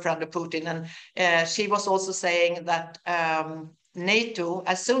is a good friend of Putin, and she was also saying that NATO,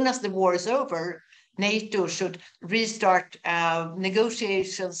 as soon as the war is over, NATO should restart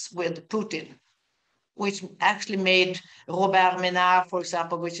negotiations with Putin, which actually made Robert Ménard, for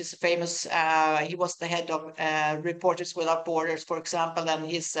example, which is famous, he was the head of Reporters Without Borders, for example, and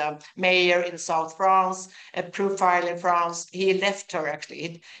he's mayor in South France, a profile in France. He left her,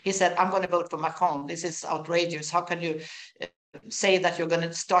 actually. He said, I'm going to vote for Macron. This is outrageous. How can you say that you're going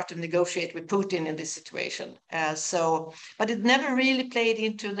to start to negotiate with Putin in this situation? But it never really played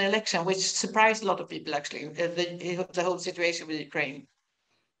into the election, which surprised a lot of people, actually, the whole situation with Ukraine.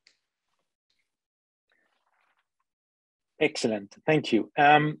 Excellent, thank you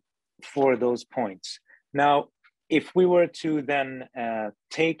for those points. Now, if we were to then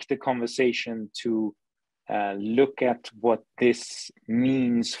take the conversation to look at what this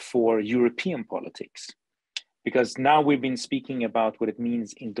means for European politics, because now we've been speaking about what it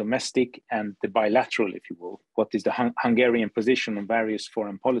means in domestic and the bilateral, if you will, what is the Hungarian position on various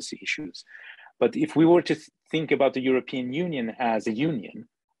foreign policy issues. But if we were to think about the European Union as a union,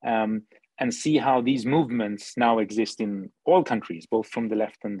 and see how these movements now exist in all countries, both from the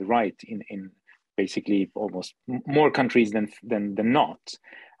left and the right, in basically almost more countries than not.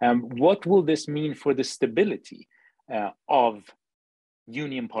 What will this mean for the stability of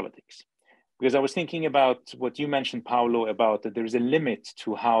union politics? Because I was thinking about what you mentioned, Paolo, about that there's a limit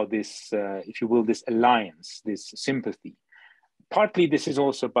to how this, if you will, this alliance, this sympathy. Partly this is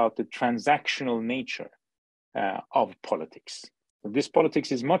also about the transactional nature of politics. This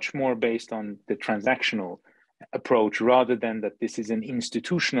politics is much more based on the transactional approach rather than that this is an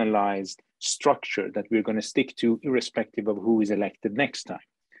institutionalized structure that we're going to stick to irrespective of who is elected next time.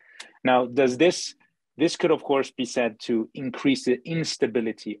 Now, does this could of course be said to increase the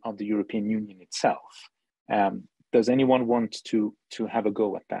instability of the European Union itself. Does anyone want to have a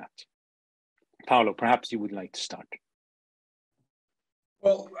go at that? Paolo, perhaps you would like to start.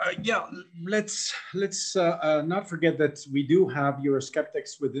 Well, yeah, let's not forget that we do have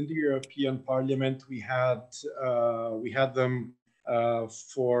Eurosceptics within the European Parliament. We had them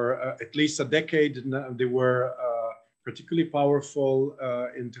for at least a decade. They were particularly powerful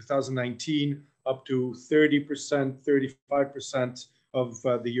in 2019. Up to 30%, 35% of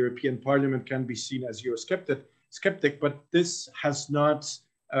the European Parliament can be seen as Eurosceptic, but this has not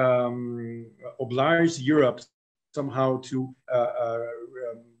obliged Europe somehow to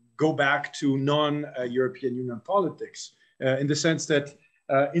go back to non-European Union politics, in the sense that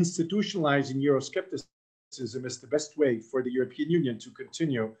institutionalizing Euroscepticism is the best way for the European Union to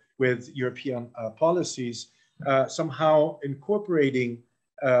continue with European policies, somehow incorporating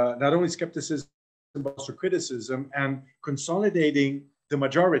not only skepticism, but also criticism, and consolidating the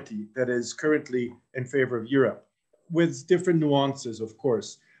majority that is currently in favor of Europe, with different nuances, of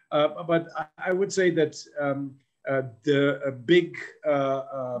course. But I would say that the big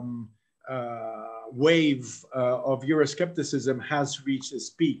wave of Euroscepticism has reached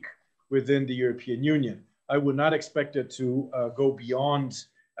its peak within the European Union. I would not expect it to go beyond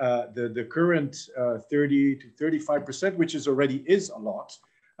the current 30 to 35%, which already is a lot.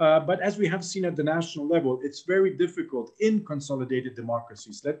 But as we have seen at the national level, it's very difficult in consolidated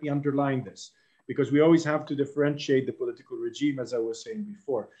democracies. Let me underline this, because we always have to differentiate the political regime, as I was saying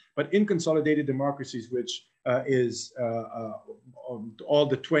before. But in consolidated democracies, which is all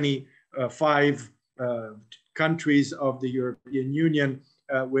the 25 countries of the European Union,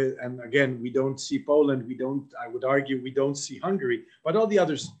 and again, we don't see Poland, I would argue, we don't see Hungary, but all the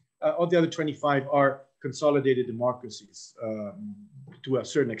others, all the other 25 are consolidated democracies to a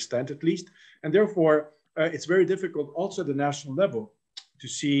certain extent, at least. And therefore, it's very difficult also at the national level to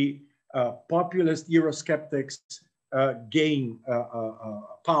see populist Eurosceptics gain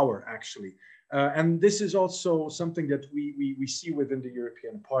power, actually. And this is also something that we see within the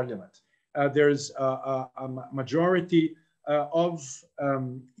European Parliament. There's a majority of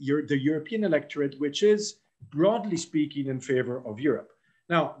the European electorate, which is broadly speaking in favor of Europe.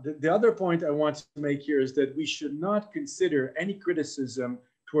 Now, the other point I want to make here is that we should not consider any criticism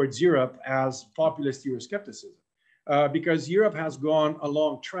towards Europe as populist Euroscepticism, because Europe has gone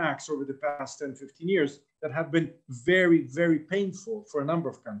along tracks over the past 10, 15 years that have been very, very painful for a number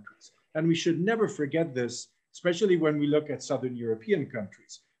of countries. And we should never forget this, especially when we look at Southern European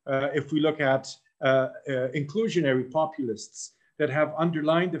countries. If we look at inclusionary populists that have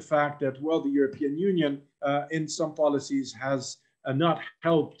underlined the fact that, well, the European Union in some policies has not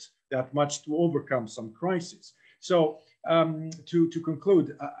helped that much to overcome some crises. So to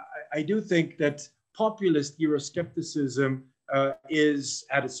conclude, I do think that populist Euroscepticism is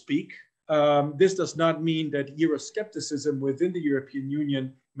at its peak. This does not mean that Euroscepticism within the European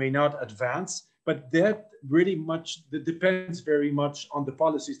Union may not advance, but that really much depends very much on the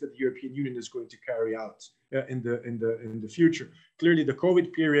policies that the European Union is going to carry out in the future. Clearly, the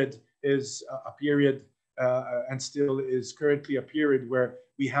COVID period is a period and still is currently a period where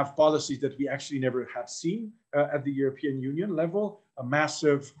we have policies that we actually never have seen at the European Union level, a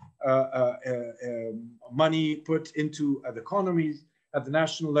massive money put into the economies at the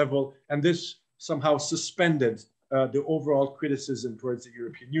national level, and this somehow suspended the overall criticism towards the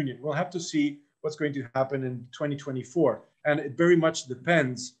European Union. We'll have to see what's going to happen in 2024. And it very much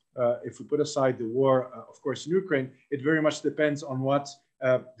depends, if we put aside the war, of course, in Ukraine, it very much depends on what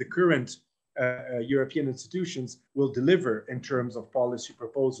the current European institutions will deliver in terms of policy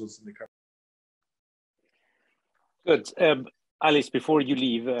proposals in the country. Good. Alice, before you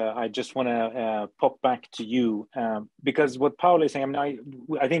leave, I just want to pop back to you, because what Paolo is saying, I mean,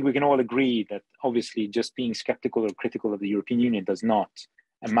 I think we can all agree that obviously just being skeptical or critical of the European Union does not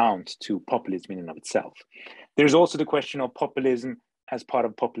amount to populism in and of itself. There's also the question of populism as part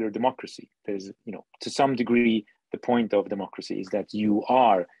of popular democracy. There's, you know, to some degree, the point of democracy is that you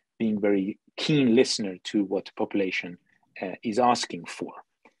are being very keen listener to what the population is asking for.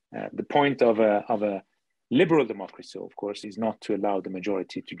 The point of a liberal democracy, of course, is not to allow the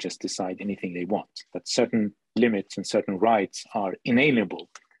majority to just decide anything they want, that certain limits and certain rights are inalienable,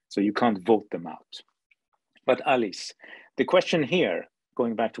 so you can't vote them out. But Alice, the question here,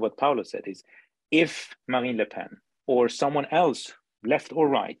 going back to what Paolo said, is if Marine Le Pen or someone else, left or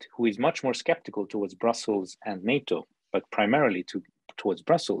right, who is much more skeptical towards Brussels and NATO, but primarily towards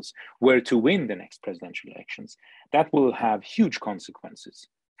Brussels, were to win the next presidential elections, that will have huge consequences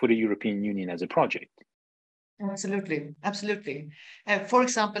for the European Union as a project. Absolutely, absolutely. For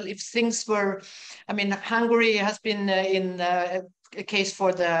example, if things were, I mean, Hungary has been in a case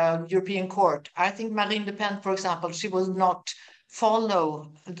for the European Court. I think Marine Le Pen, for example, she will not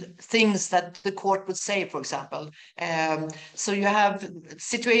follow things that the court would say, for example. So you have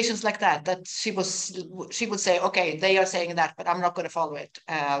situations like that she would say, okay, they are saying that, but I'm not going to follow it.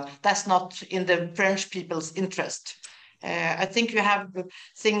 That's not in the French people's interest. I think you have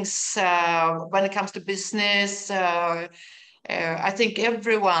things when it comes to business. I think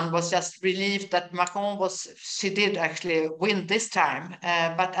everyone was just relieved that Macron she did actually win this time.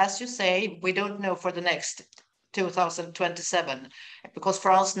 But as you say, we don't know for the next 2027, because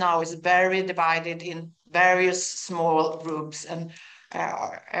France now is very divided in various small groups, and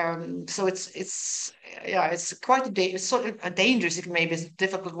so it's quite a dangerous, it may be a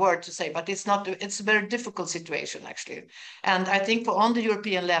difficult word to say, but it's not, it's a very difficult situation actually. And I think on the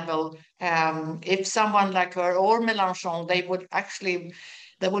European level, if someone like her or Mélenchon,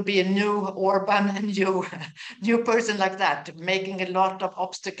 there would be a new Orban, a new person like that, making a lot of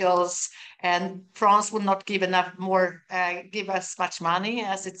obstacles, and France would not give give us much money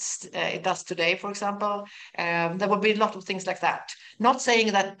as it does today, for example. There would be a lot of things like that. Not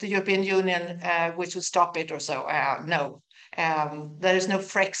saying that the European Union we should stop it or so. No, there is no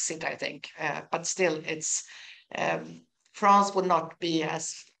Frexit, I think, but still, France would not be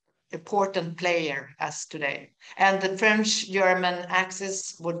as important player as today. And the French-German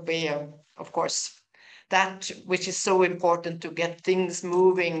axis would be, of course, that which is so important to get things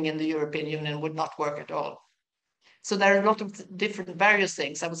moving in the European Union would not work at all. So there are a lot of different various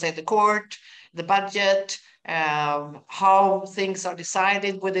things. I would say the court, the budget, how things are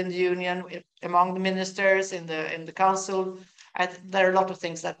decided within the union, among the ministers, in the council. There are a lot of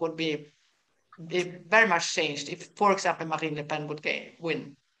things that would be very much changed if, for example, Marine Le Pen would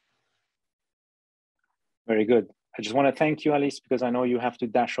win. Very good. I just want to thank you, Alice, because I know you have to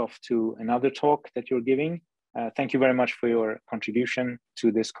dash off to another talk that you're giving. Thank you very much for your contribution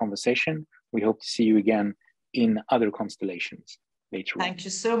to this conversation. We hope to see you again in other constellations later on. Thank you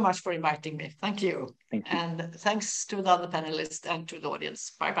so much for inviting me. Thank you. Thank you. And thanks to the other panelists and to the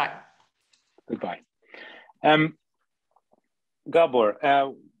audience. Bye-bye. Goodbye.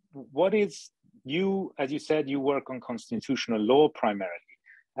 Gábor, what is you, as you said, you work on constitutional law primarily.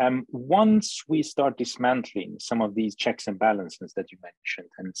 Once we start dismantling some of these checks and balances that you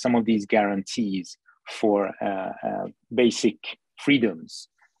mentioned and some of these guarantees for basic freedoms,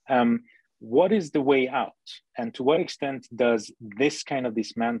 what is the way out? And to what extent does this kind of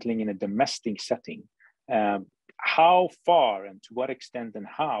dismantling in a domestic setting, how far and to what extent and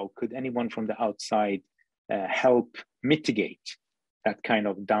how could anyone from the outside help mitigate that kind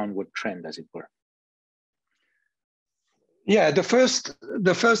of downward trend, as it were? Yeah, the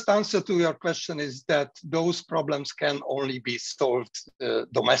first answer to your question is that those problems can only be solved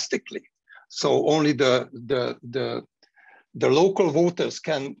domestically. So only the local voters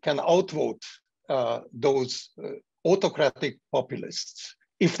can outvote those autocratic populists,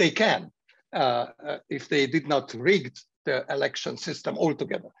 if they can, if they did not rig the election system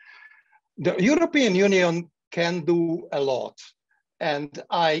altogether. The European Union can do a lot, and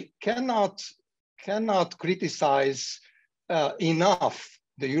I cannot criticize enough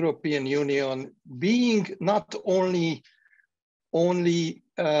the European Union being not only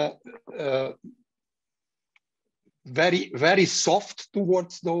very soft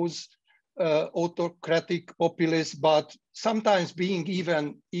towards those autocratic populists, but sometimes being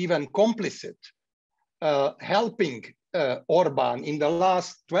even complicit, helping Orban in the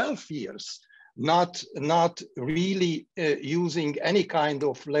last 12 years, not really using any kind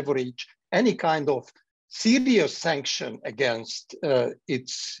of leverage, any kind of serious sanction against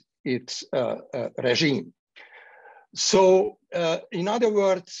its regime. So, in other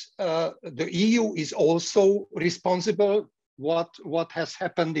words, the EU is also responsible what has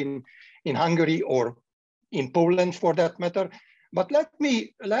happened in Hungary or in Poland, for that matter. But let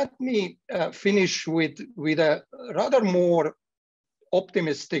me finish with a rather more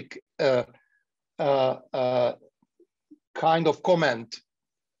optimistic kind of comment,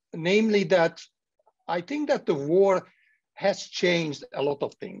 namely that I think that the war has changed a lot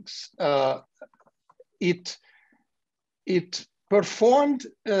of things. It performed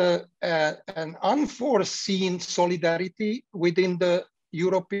an unforeseen solidarity within the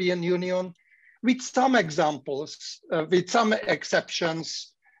European Union, with some examples, with some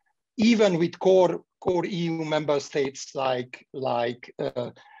exceptions, even with core EU member states like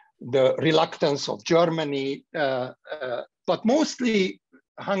the reluctance of Germany, but mostly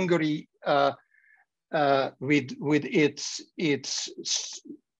Hungary with its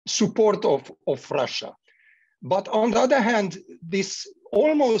support of Russia. But on the other hand, this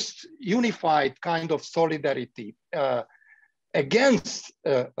almost unified kind of solidarity against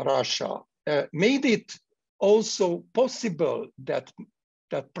Russia made it also possible that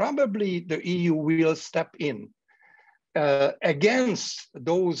probably the EU will step in against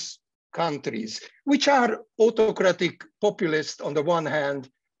those countries, which are autocratic, populist on the one hand,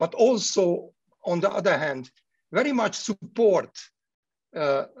 but also on the other hand, very much support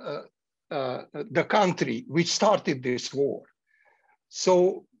the country which started this war.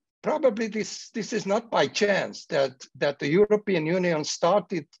 So probably this is not by chance that the European Union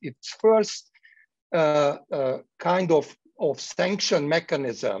started its first kind of sanction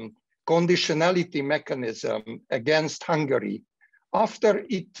mechanism, conditionality mechanism against Hungary, after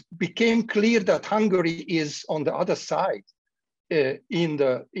it became clear that Hungary is on the other side in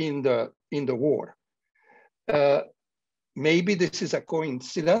the war. Maybe this is a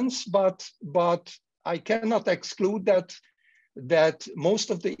coincidence, but I cannot exclude that most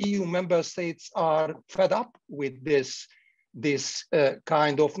of the EU member states are fed up with this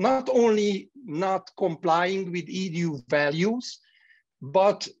kind of not only not complying with EU values,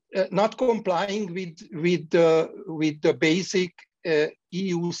 but not complying with the basic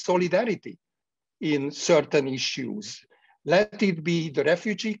EU solidarity in certain issues. Let it be the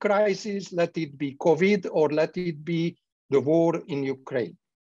refugee crisis, let it be COVID, or let it be the war in Ukraine.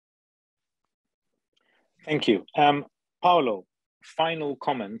 Thank you. Paolo, final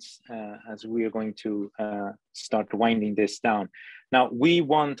comments as we are going to start winding this down. Now, we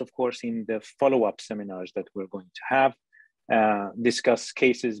want, of course, in the follow-up seminars that we're going to have, discuss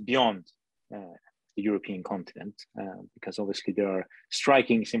cases beyond the European continent, because obviously there are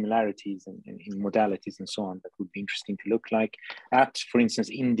striking similarities in modalities and so on that would be interesting to look like at, for instance,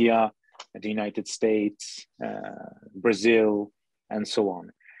 India, the United States, Brazil, and so on.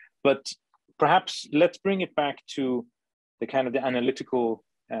 But perhaps let's bring it back to the kind of the analytical,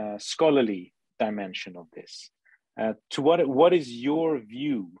 scholarly dimension of this. To what is your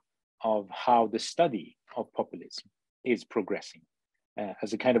view of how the study of populism is progressing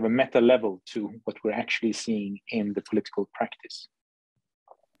as a kind of a meta level to what we're actually seeing in the political practice?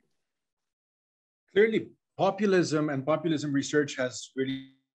 Clearly, populism and populism research has really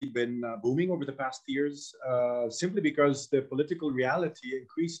been booming over the past years, simply because the political reality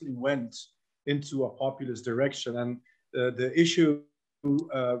increasingly went into a populist direction. And the issue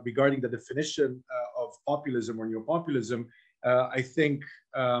regarding the definition of populism or neopopulism, I think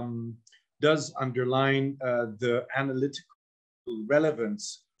does underline the analytical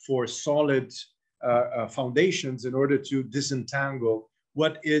relevance for solid foundations in order to disentangle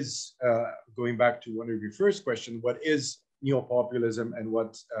what is, going back to one of your first question, what is neopopulism and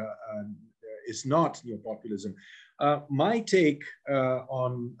what is not neopopulism. My take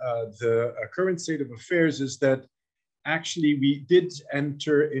on the current state of affairs is that actually we did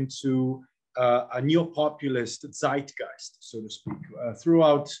enter into a neopopulist zeitgeist, so to speak,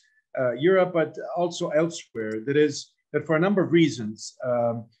 throughout Europe, but also elsewhere. That for a number of reasons,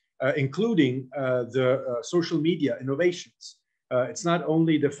 including the social media innovations. It's not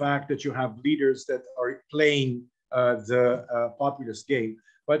only the fact that you have leaders that are playing the populist game,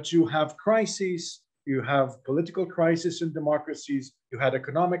 but you have crises, you have political crisis in democracies, you had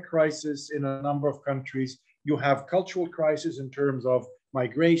economic crisis in a number of countries, you have cultural crisis in terms of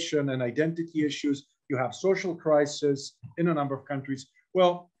migration and identity issues, you have social crisis in a number of countries.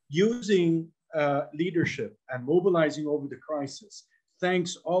 Well, using leadership and mobilizing over the crisis,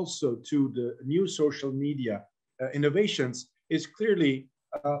 thanks also to the new social media innovations, is clearly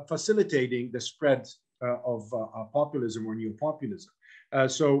facilitating the spread of populism or neopopulism.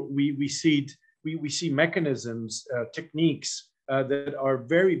 So we see mechanisms, techniques that are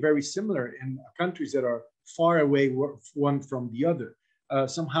very, very similar in countries that are far away one from the other.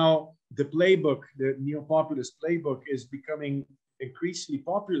 Somehow the playbook, the neopopulist playbook, is becoming increasingly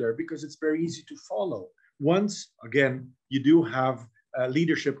popular because it's very easy to follow. Once, again, you do have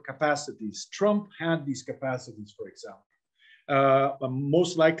leadership capacities. Trump had these capacities, for example.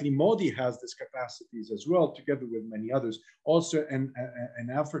 Most likely Modi has these capacities as well, together with many others. Also in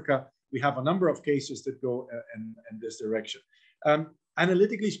Africa, we have a number of cases that go in this direction.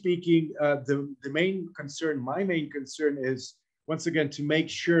 Analytically speaking, my main concern is, once again, to make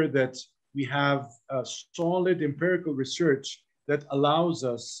sure that we have solid empirical research that allows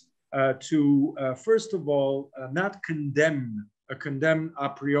us to, first of all, not condemn a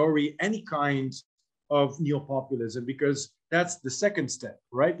priori any kind of neopopulism, because that's the second step,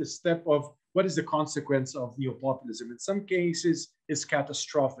 right? The step of what is the consequence of neopopulism. In some cases, it's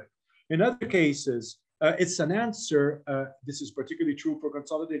catastrophic. In other cases, it's an answer. This is particularly true for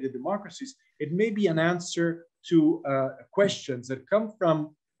consolidated democracies. It may be an answer to questions that come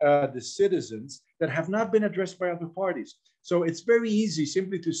from the citizens that have not been addressed by other parties. So it's very easy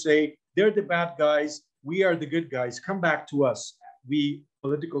simply to say, they're the bad guys, we are the good guys, come back to us. We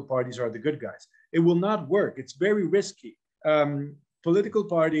political parties are the good guys. It will not work. It's very risky. Political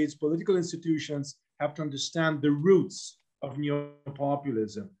parties, political institutions have to understand the roots of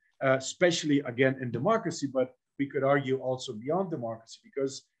neopopulism, especially, again, in democracy, but we could argue also beyond democracy,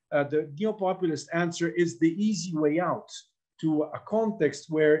 because the neopopulist answer is the easy way out to a context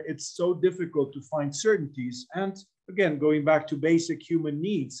where it's so difficult to find certainties. And again, going back to basic human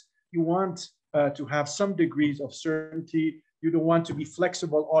needs, you want to have some degrees of certainty. You don't want to be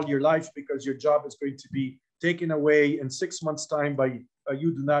flexible all your life because your job is going to be taken away in 6 months' time by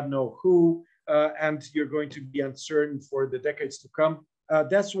you do not know who, and you're going to be uncertain for the decades to come.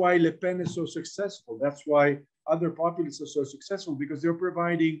 That's why Le Pen is so successful. That's why other populists are so successful, because they're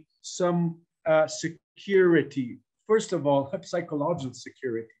providing some security. First of all, psychological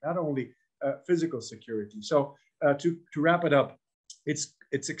security, not only physical security. So to wrap it up, it's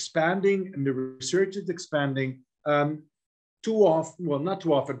expanding, and the research is expanding. Too often, well, not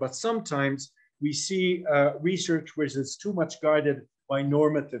too often, but sometimes we see research which is too much guided by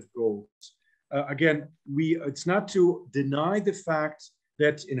normative goals. Again, it's not to deny the fact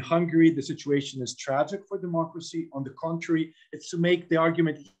that in Hungary, the situation is tragic for democracy. On the contrary, it's to make the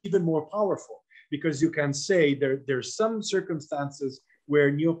argument even more powerful. because you can say there's some circumstances where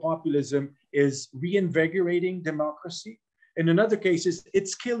neopopulism is reinvigorating democracy. And in other cases,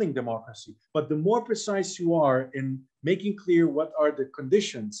 it's killing democracy. But the more precise you are in making clear what are the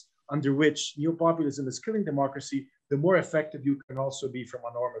conditions under which neopopulism is killing democracy, the more effective you can also be from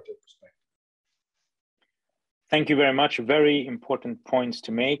a normative perspective. Thank you very much. Very important points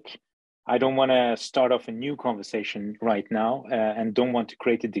to make. I don't want to start off a new conversation right now and don't want to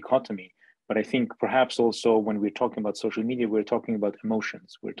create a dichotomy. But I think perhaps also when we're talking about social media, we're talking about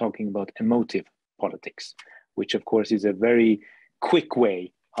emotions. We're talking about emotive politics, which of course is a very quick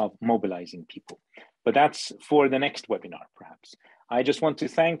way of mobilizing people. But that's for the next webinar, perhaps. I just want to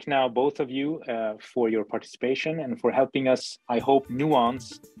thank now both of you for your participation and for helping us, I hope,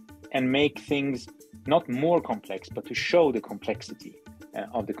 nuance and make things not more complex, but to show the complexity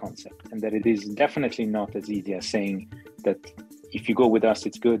of the concept, and that it is definitely not as easy as saying that if you go with us,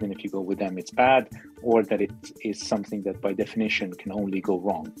 it's good, and if you go with them, it's bad, or that it is something that by definition can only go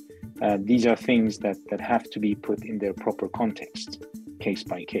wrong. These are things that have to be put in their proper context, case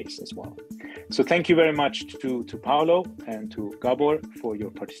by case as well. So thank you very much to Paolo and to Gábor for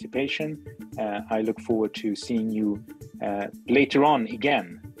your participation. I look forward to seeing you later on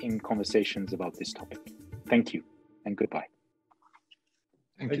again in conversations about this topic. Thank you and goodbye.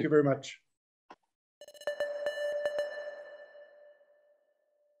 Thank you very much.